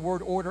this is the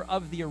word order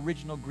of the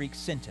original Greek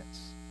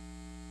sentence.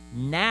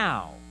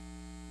 Now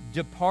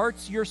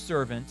departs your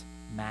servant,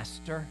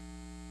 master,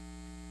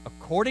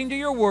 according to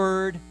your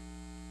word,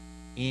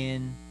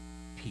 in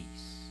peace.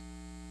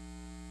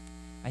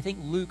 I think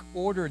Luke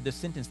ordered the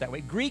sentence that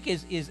way. Greek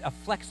is a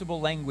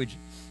flexible language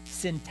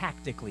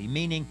syntactically,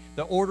 meaning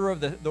the order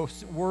of the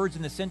words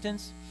in the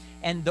sentence,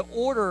 and the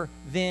order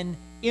then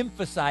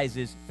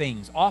emphasizes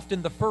things.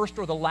 Often the first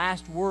or the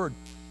last word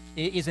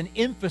is an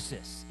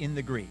emphasis in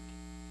the Greek.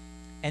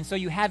 And so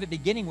you have it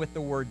beginning with the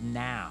word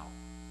now.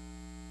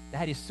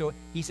 That is so,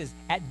 he says,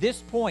 at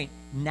this point,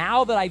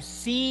 now that I've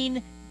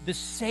seen the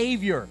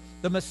Savior,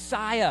 the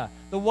Messiah,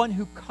 the one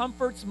who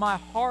comforts my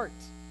heart,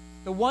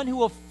 the one who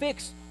will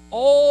fix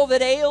all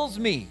that ails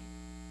me,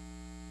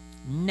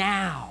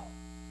 now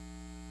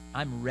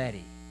I'm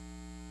ready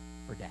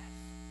for death.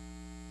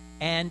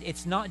 And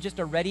it's not just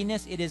a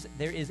readiness,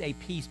 there is a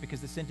peace,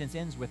 because the sentence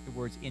ends with the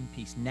words in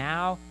peace.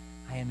 Now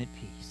I am at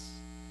peace.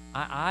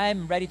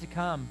 I'm ready to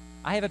come.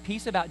 I have a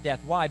peace about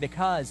death. Why?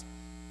 Because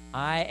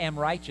I am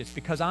righteous.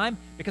 Because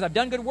I've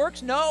done good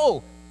works?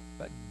 No.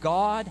 But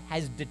God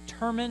has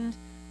determined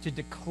to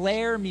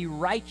declare me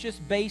righteous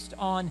based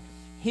on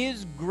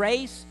his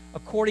grace,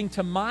 according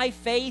to my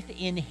faith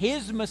in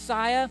his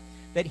Messiah,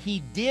 that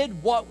he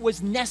did what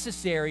was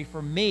necessary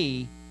for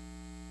me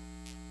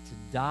to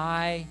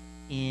die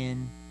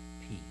in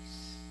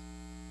peace.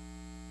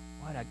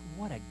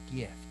 What a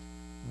gift.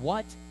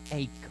 What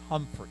a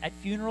comfort. At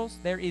funerals,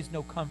 there is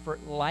no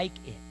comfort like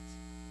it.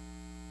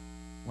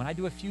 When I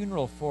do a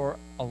funeral for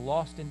a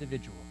lost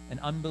individual, an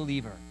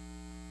unbeliever,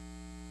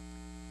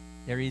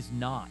 there is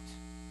not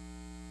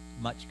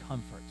much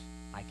comfort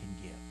I can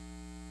give.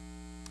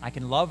 I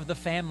can love the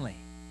family.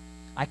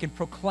 I can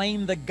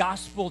proclaim the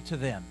gospel to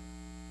them.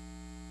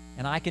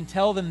 And I can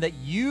tell them that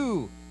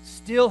you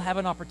still have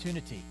an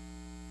opportunity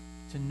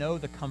to know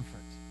the comfort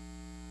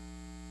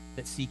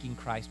that seeking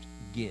Christ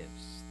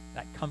gives,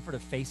 that comfort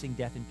of facing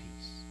death in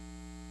peace.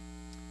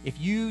 If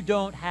you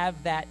don't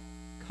have that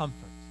comfort,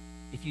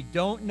 if you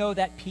don't know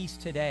that peace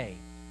today,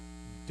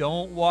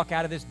 don't walk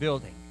out of this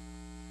building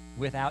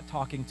without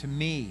talking to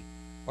me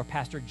or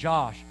Pastor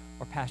Josh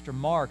or Pastor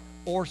Mark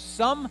or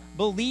some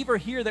believer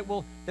here that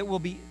will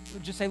be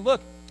just say,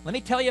 look, let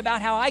me tell you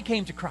about how I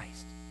came to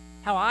Christ,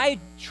 how I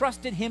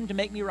trusted him to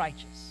make me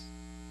righteous.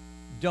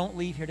 Don't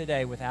leave here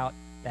today without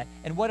that.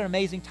 And what an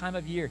amazing time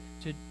of year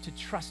to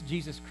trust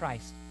Jesus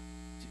Christ,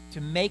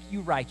 to make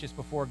you righteous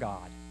before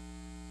God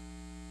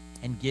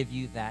and give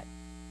you that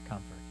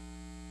comfort.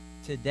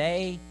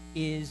 Today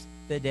is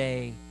the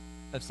day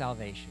of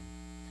salvation.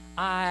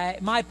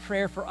 My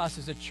prayer for us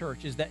as a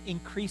church is that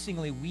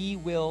increasingly we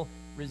will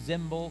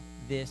resemble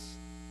this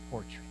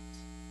portrait.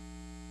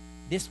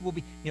 This will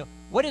be,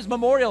 what is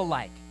Memorial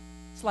like?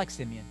 It's like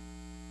Simeon.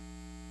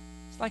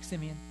 It's like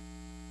Simeon,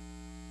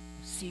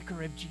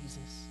 seeker of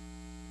Jesus,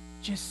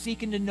 just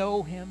seeking to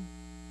know him,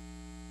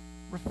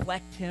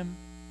 reflect him,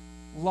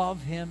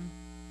 love him,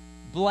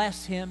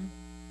 bless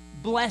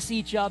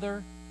each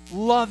other,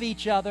 love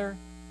each other.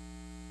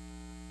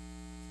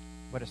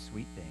 What a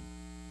sweet thing.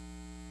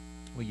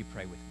 Will you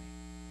pray with me?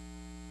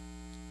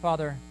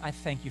 Father, I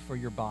thank you for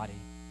your body.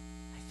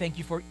 I thank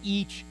you for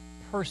each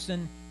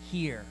person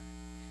here.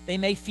 They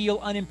may feel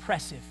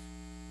unimpressive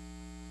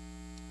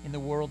in the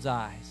world's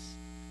eyes.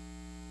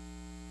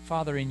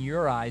 Father, in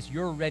your eyes,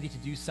 you're ready to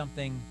do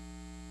something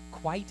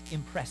quite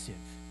impressive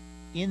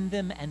in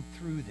them and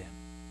through them.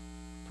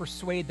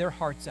 Persuade their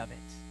hearts of it.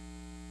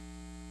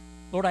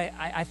 Lord,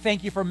 I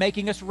thank you for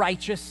making us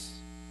righteous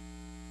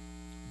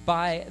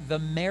by the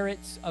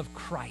merits of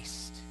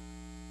Christ.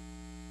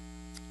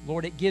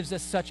 Lord, it gives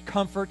us such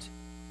comfort,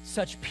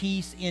 such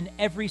peace in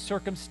every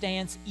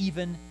circumstance,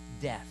 even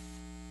death.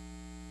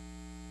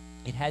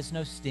 It has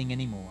no sting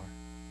anymore.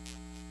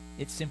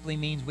 It simply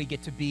means we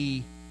get to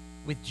be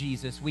with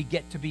Jesus. We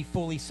get to be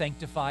fully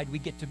sanctified. We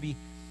get to be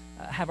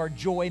have our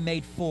joy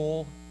made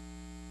full.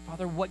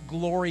 Father, what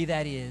glory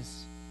that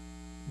is.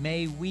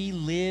 May we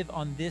live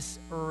on this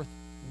earth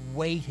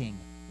waiting,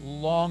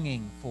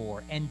 longing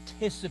for,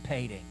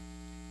 anticipating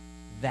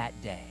that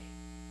day.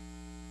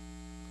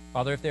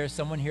 Father, if there is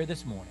someone here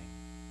this morning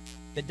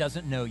that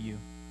doesn't know you,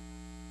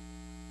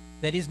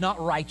 that is not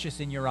righteous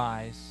in your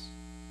eyes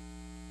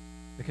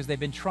because they've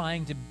been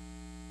trying to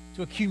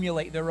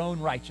accumulate their own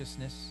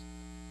righteousness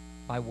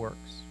by works,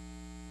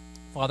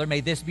 Father,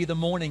 may this be the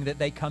morning that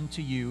they come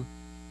to you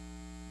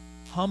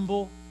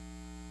humble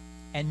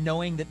and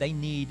knowing that they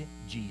need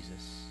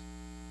Jesus,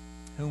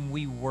 whom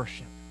we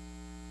worship.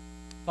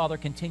 Father,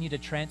 continue to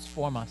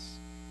transform us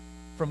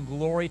from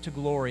glory to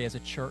glory as a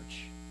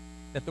church,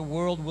 that the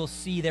world will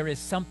see there is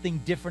something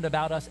different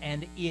about us,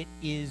 and it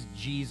is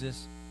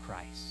Jesus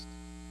Christ.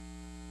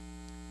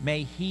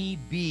 May he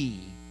be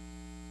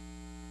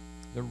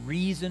the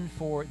reason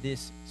for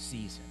this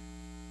season.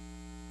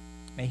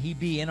 May he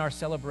be in our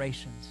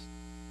celebrations.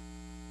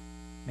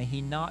 May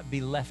he not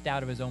be left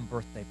out of his own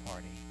birthday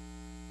party.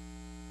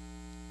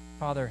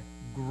 Father,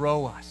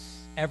 grow us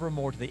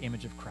evermore to the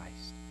image of Christ.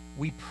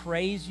 We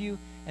praise you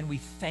and we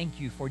thank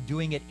you for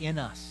doing it in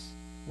us,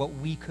 what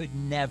we could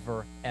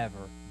never,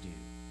 ever do.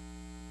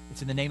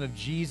 It's in the name of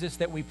Jesus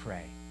that we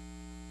pray.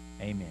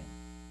 Amen.